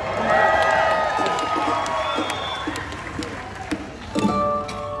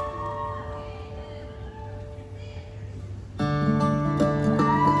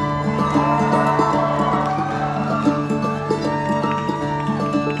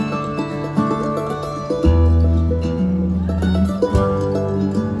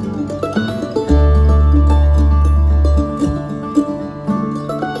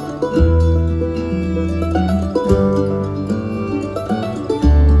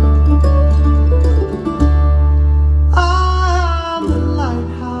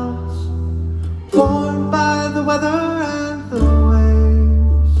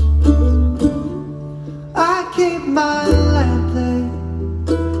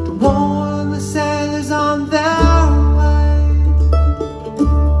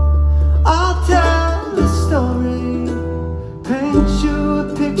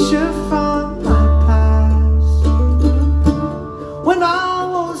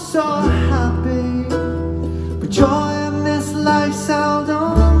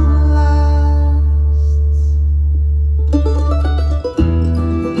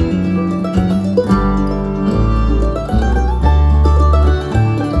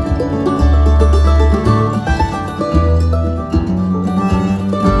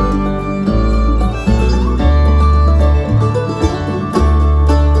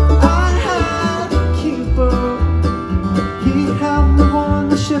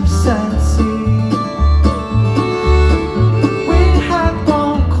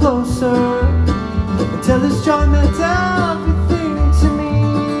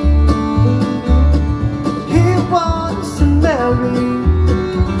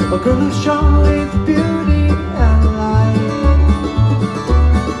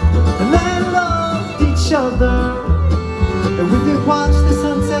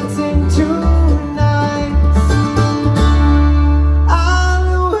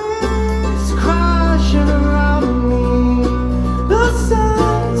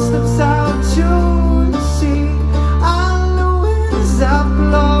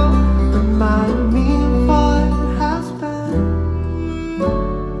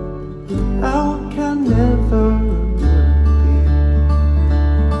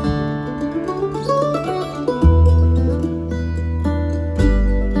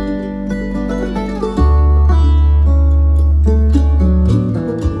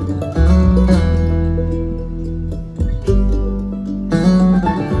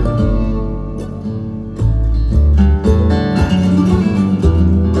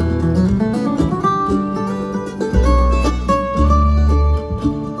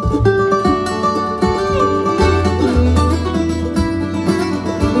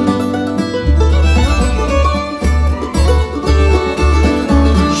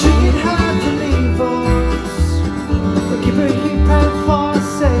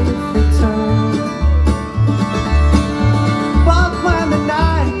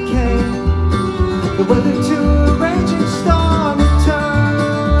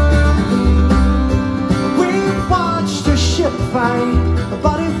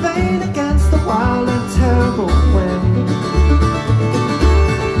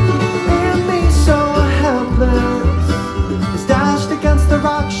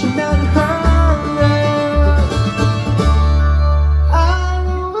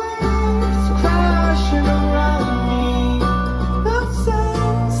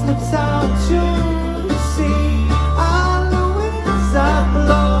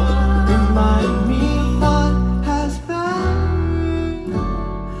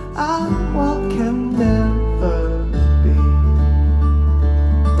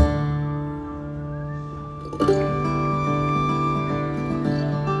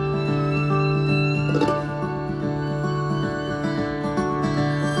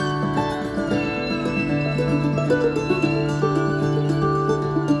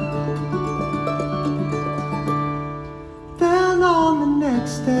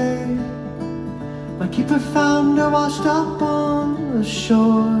 next day, my keeper found her washed up on the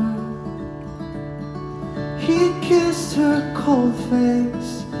shore. He kissed her cold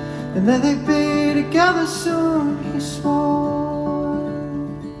face, and then they'd be together soon, he swore.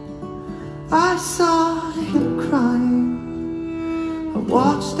 I saw him crying, I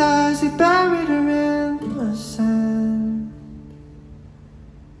watched as he buried her in the sand.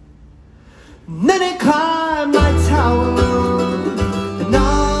 And then he climbed my tower, and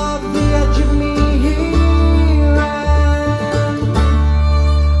off the edge of me he ran.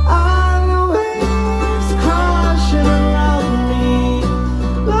 And the waves crashing around me,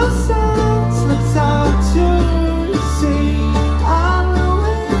 the sand slips out to sea. And the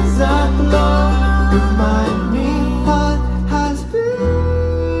winds that blow remind me what has been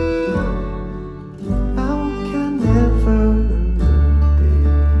now can never be.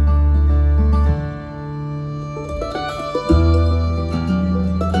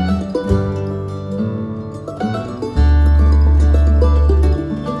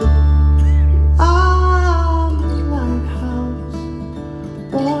 I'm a lighthouse,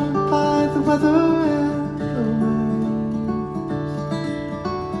 warmed by the weather and the waves,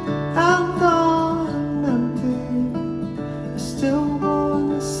 and the empty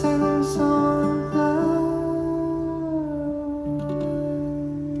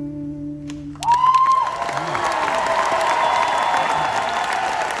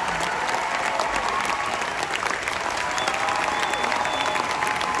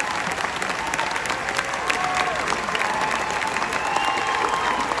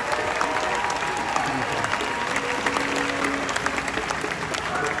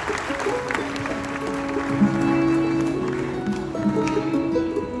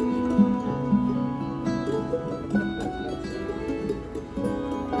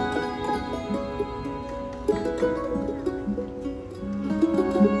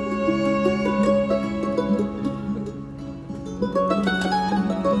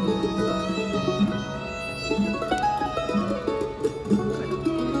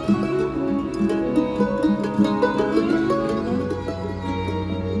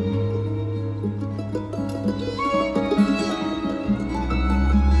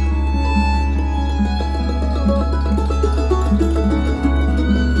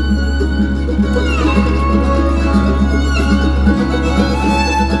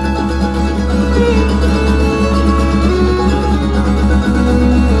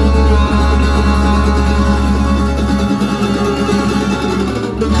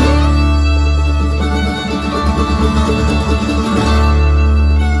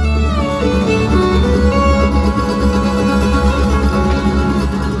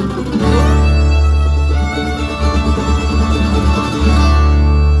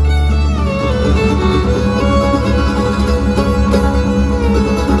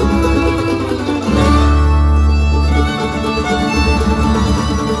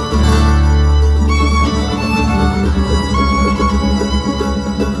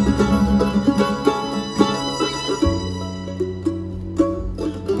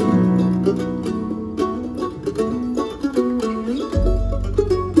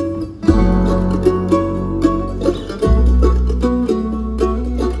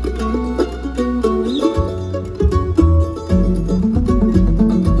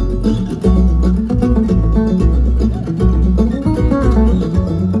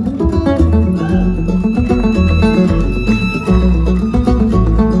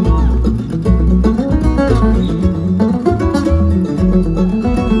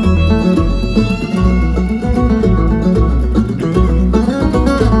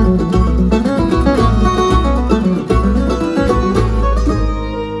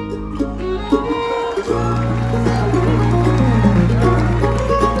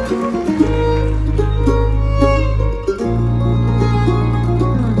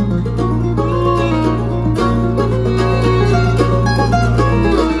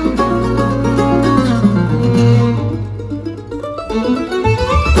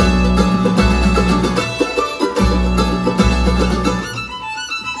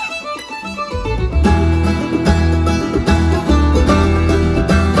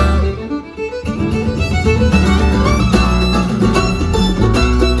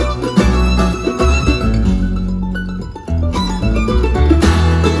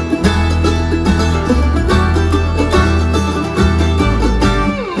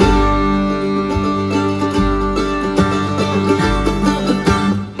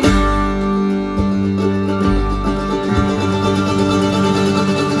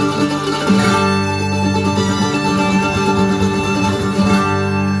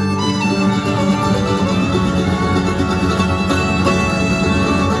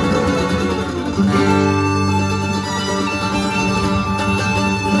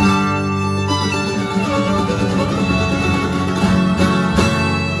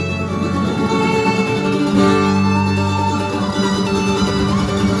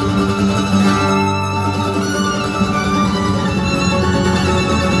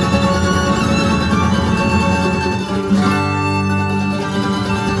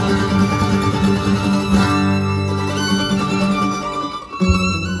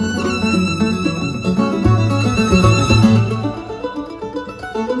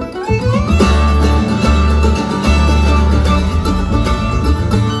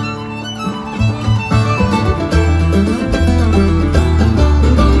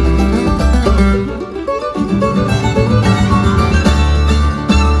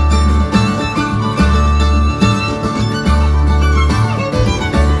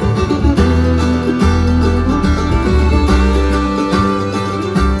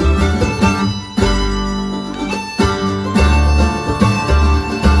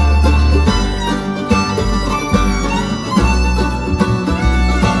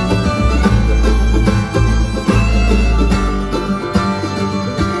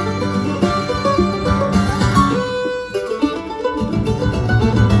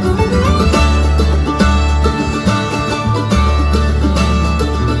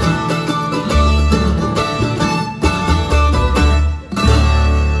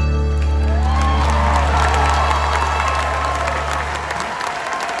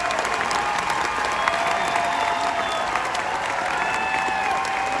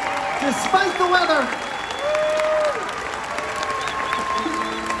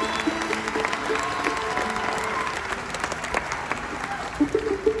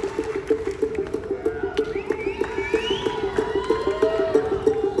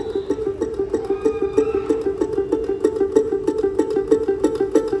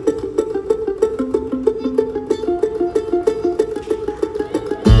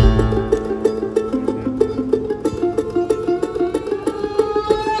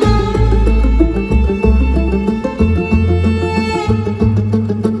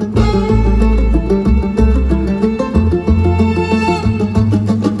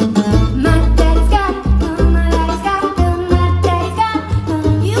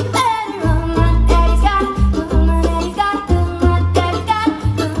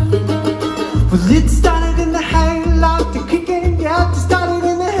Well, it started in the hayloft, the creaking, yeah, it started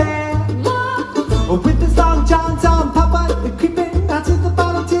in the hayloft. Oh, with his long johns on, Papa, the creeping out to the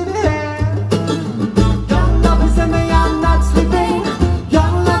bottom to the hair. Young lovers and they are not sleeping.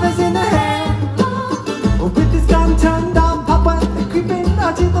 Young lovers in the hayloft. Oh, with his gun turned on, Papa, the creeping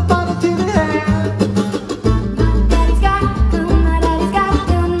out to the bottom to the hair.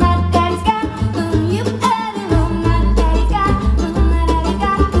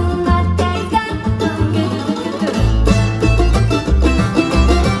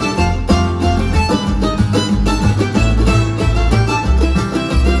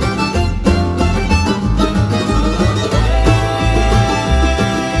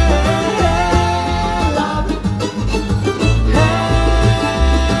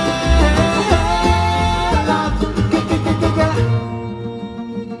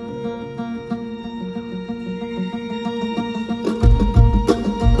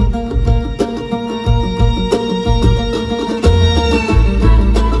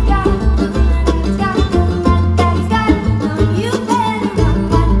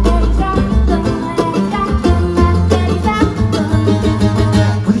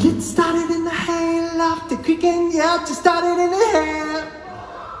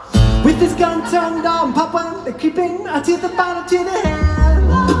 Turned on, Papa, they're creeping out to the bottom to the head.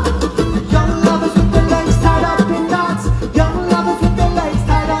 Young lovers with their legs tied up in knots. Young lovers with their legs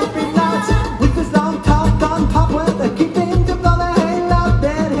tied up in knots. With this long tall gun, Papa, they're creeping to blow their hayloft,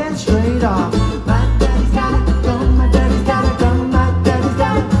 their head straight off. My daddy's got a gun, my daddy's got a gun, my daddy's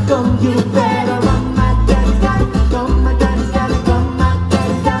got a gun. You better run, my daddy's got a gun, my daddy's got a gun, my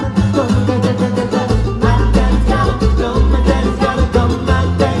daddy's got a gun. My daddy's got a gun, my daddy's got a gun, my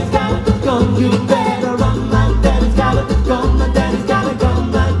daddy's got a gun. You better run, my daddy's got a gun, my daddy's got a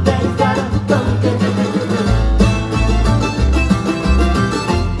gun, my daddy's got a gun.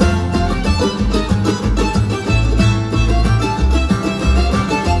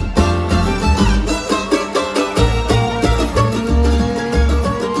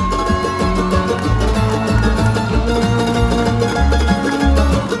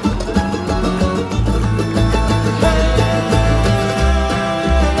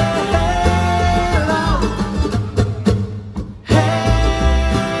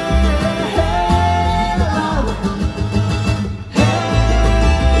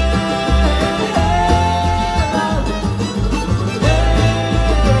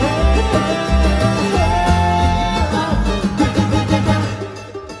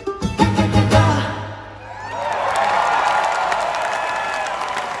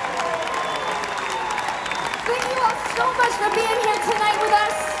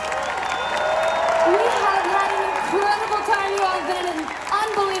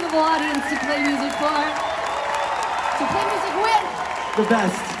 The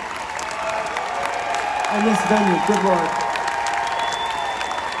best. And this venue, good Lord.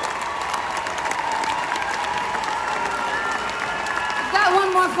 I've got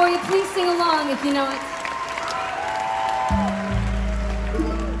one more for you. Please sing along if you know it.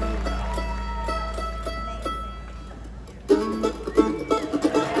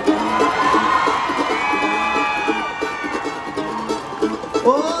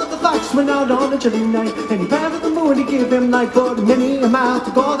 Oh, the fox went out on a chilly night, and he ran with the moon to give him light for many a mile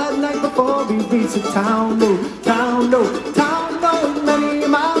to go that night before he reached the town. No, town, no, town, no, many a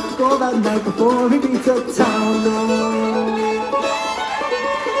mile to go that night before he reached the town. No.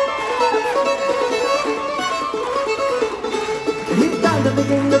 He died at the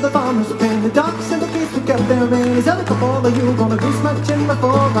beginning of the farmer's pen. The ducks and the geese would get their rain. He said, a couple of you gonna grease my chin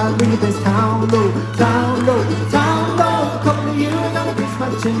before I leave this town. No, town, no, town, no. A couple of you gonna grease my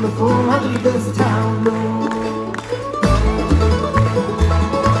chin before I leave this town. No.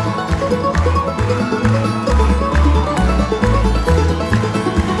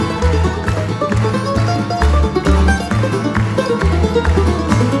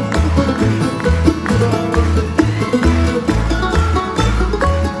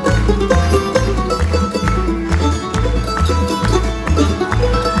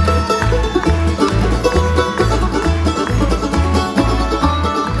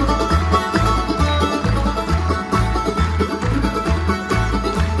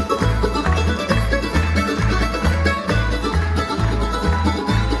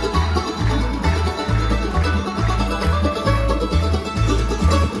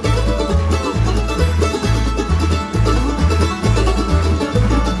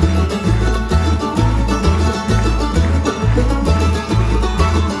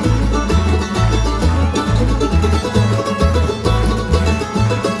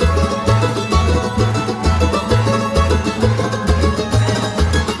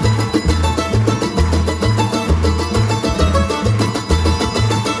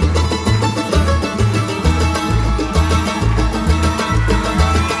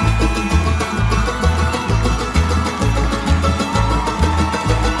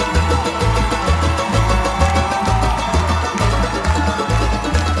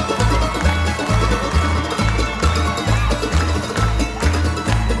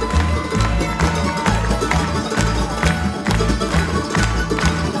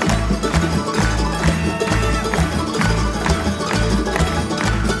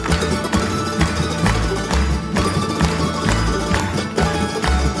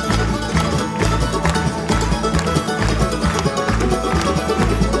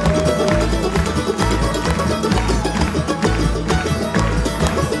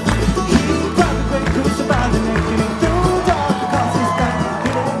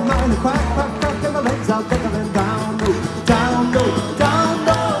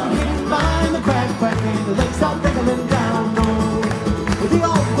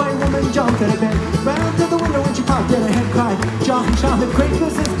 John the Great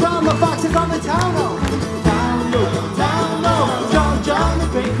Goose is gone, the fox is on the town low. Town low, town low. John, John the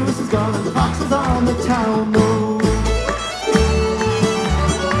Great Goose is gone, and the fox is on the town low.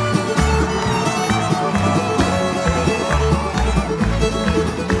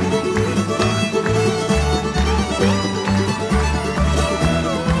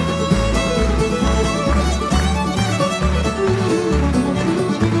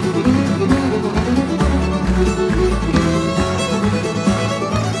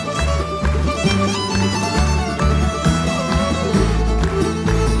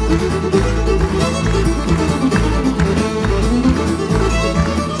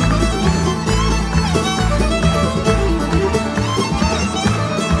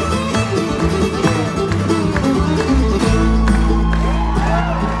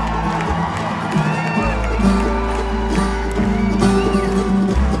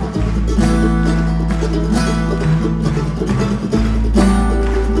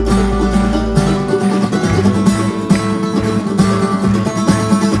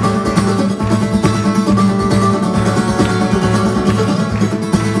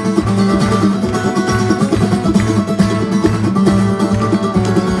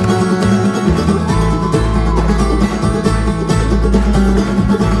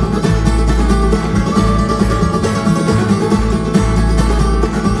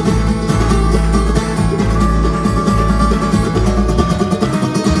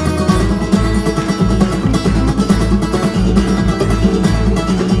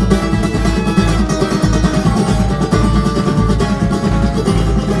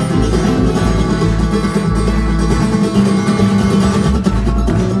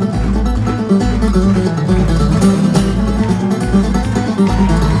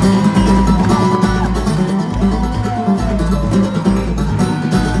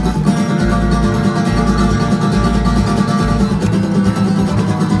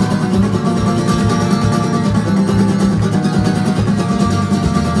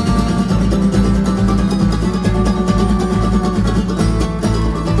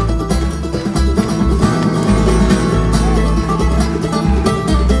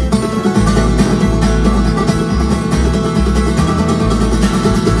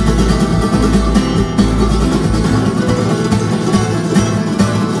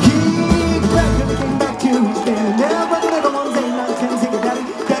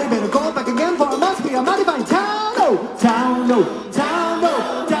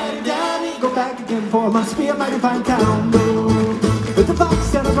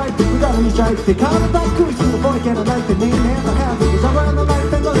 They call it black goose, the boy can't like the name and the half. It was over in the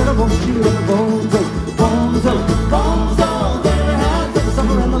life and the little one shoe and the bones, oh, bones, oh, bones, oh. There it has, it was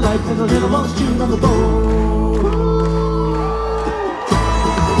over in the life and the little one shoe and the bones.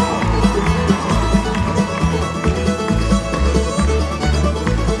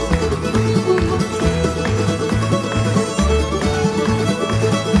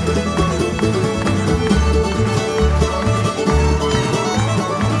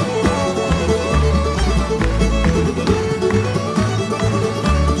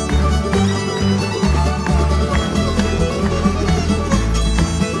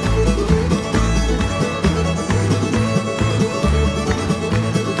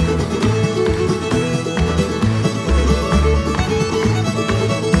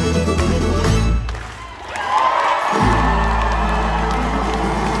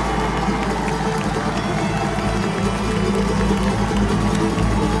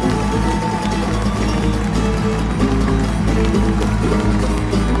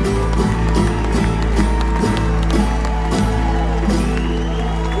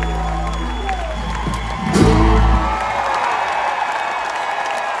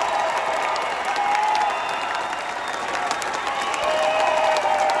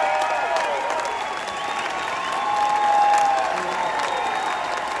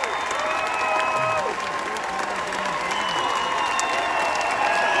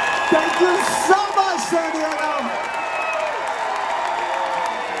 Thank you so much, San Diego.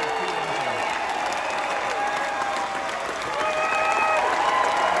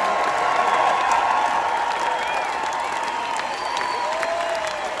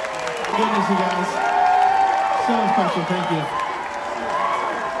 Goodness, you guys. So special, thank you.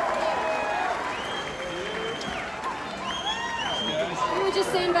 We were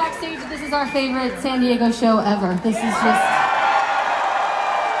just saying backstage that this is our favorite San Diego show ever. This has just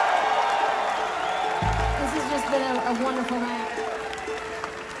been a wonderful night.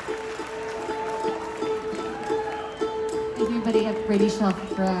 Thank you everybody at Brady Shelf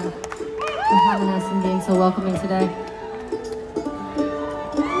for having us and being so welcoming today.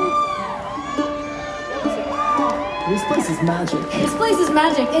 This place is magic. This place is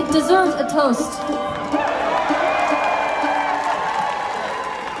magic. It deserves a toast.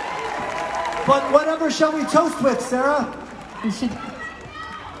 But whatever shall we toast with, Sarah? We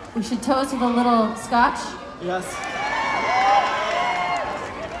should toast with a little scotch. Yes.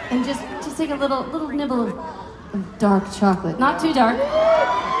 And just take a little nibble of dark chocolate. Not too dark.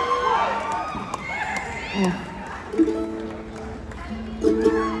 Yeah.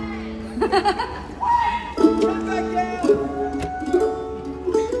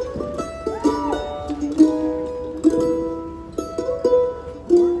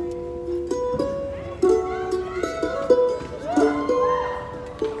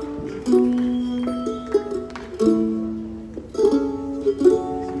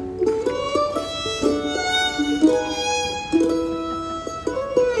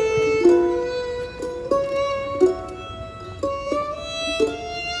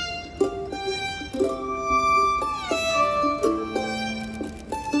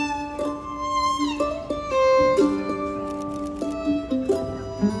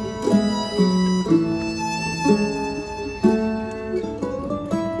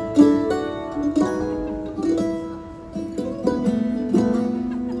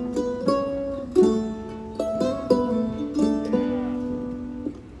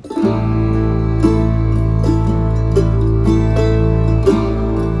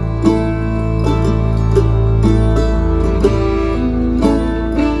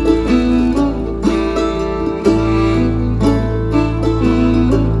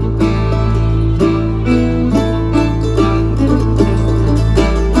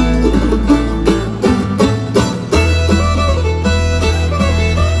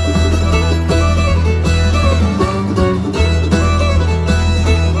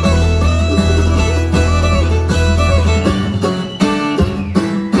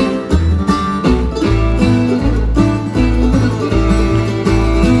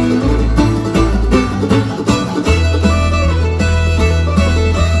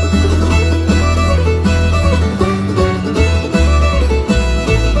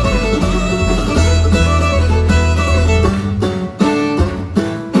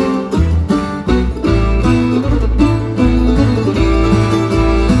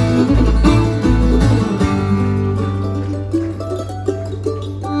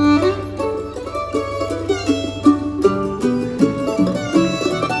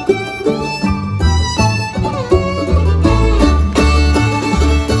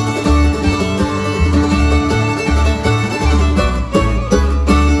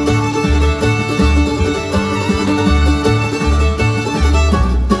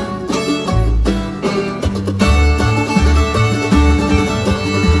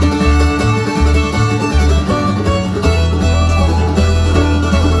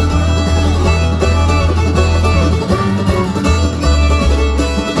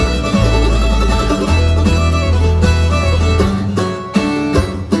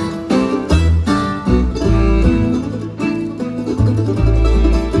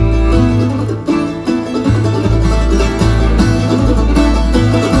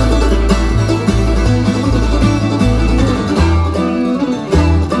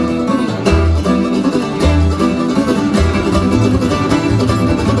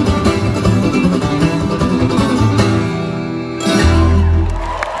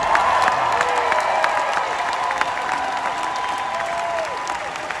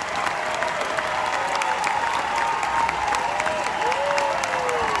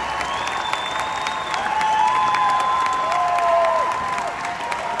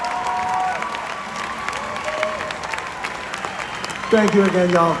 Thank you again,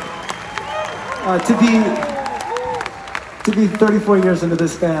 y'all. To be 34 years into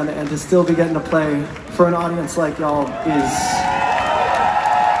this band and to still be getting to play for an audience like y'all is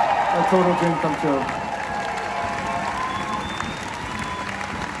a total dream come true.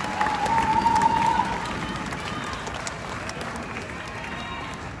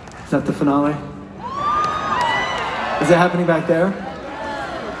 Is that the finale? Is it happening back there?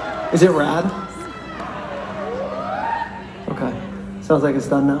 Is it rad? Okay. Sounds like it's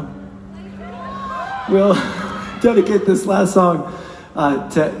done now. We'll dedicate this last song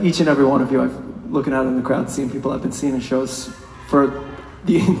to each and every one of you. I'm looking out in the crowd, seeing people I've been seeing in shows for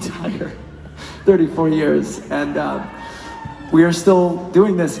the entire 34 years. And we are still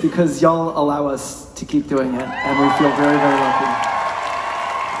doing this because y'all allow us to keep doing it. And we feel very, very lucky.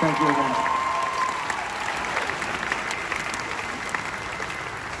 Thank you again.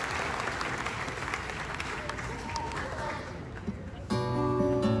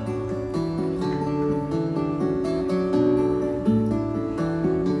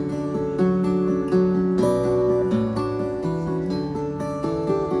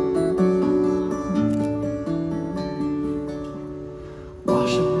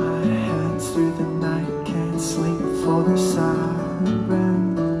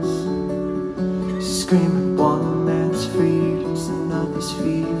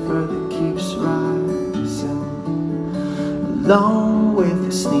 with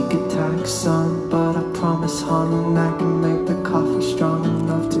a sneak attack, son, but I promise, hon, I can make the coffee strong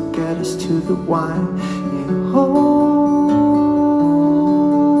enough to get us to the wine. In a hole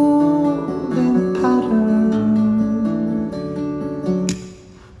in a pattern,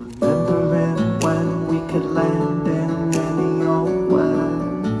 remembering when we could land in any old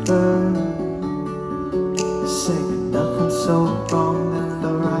weather, saying nothing's so wrong that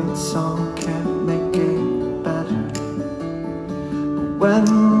the right song can't make it better. When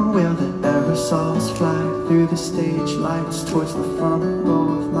will the aerosols fly through the stage lights towards the front row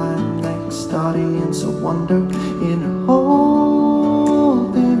of my next audience of wonder? In a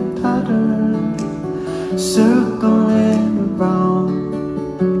holding pattern, circling around,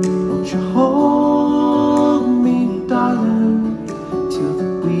 won't you hold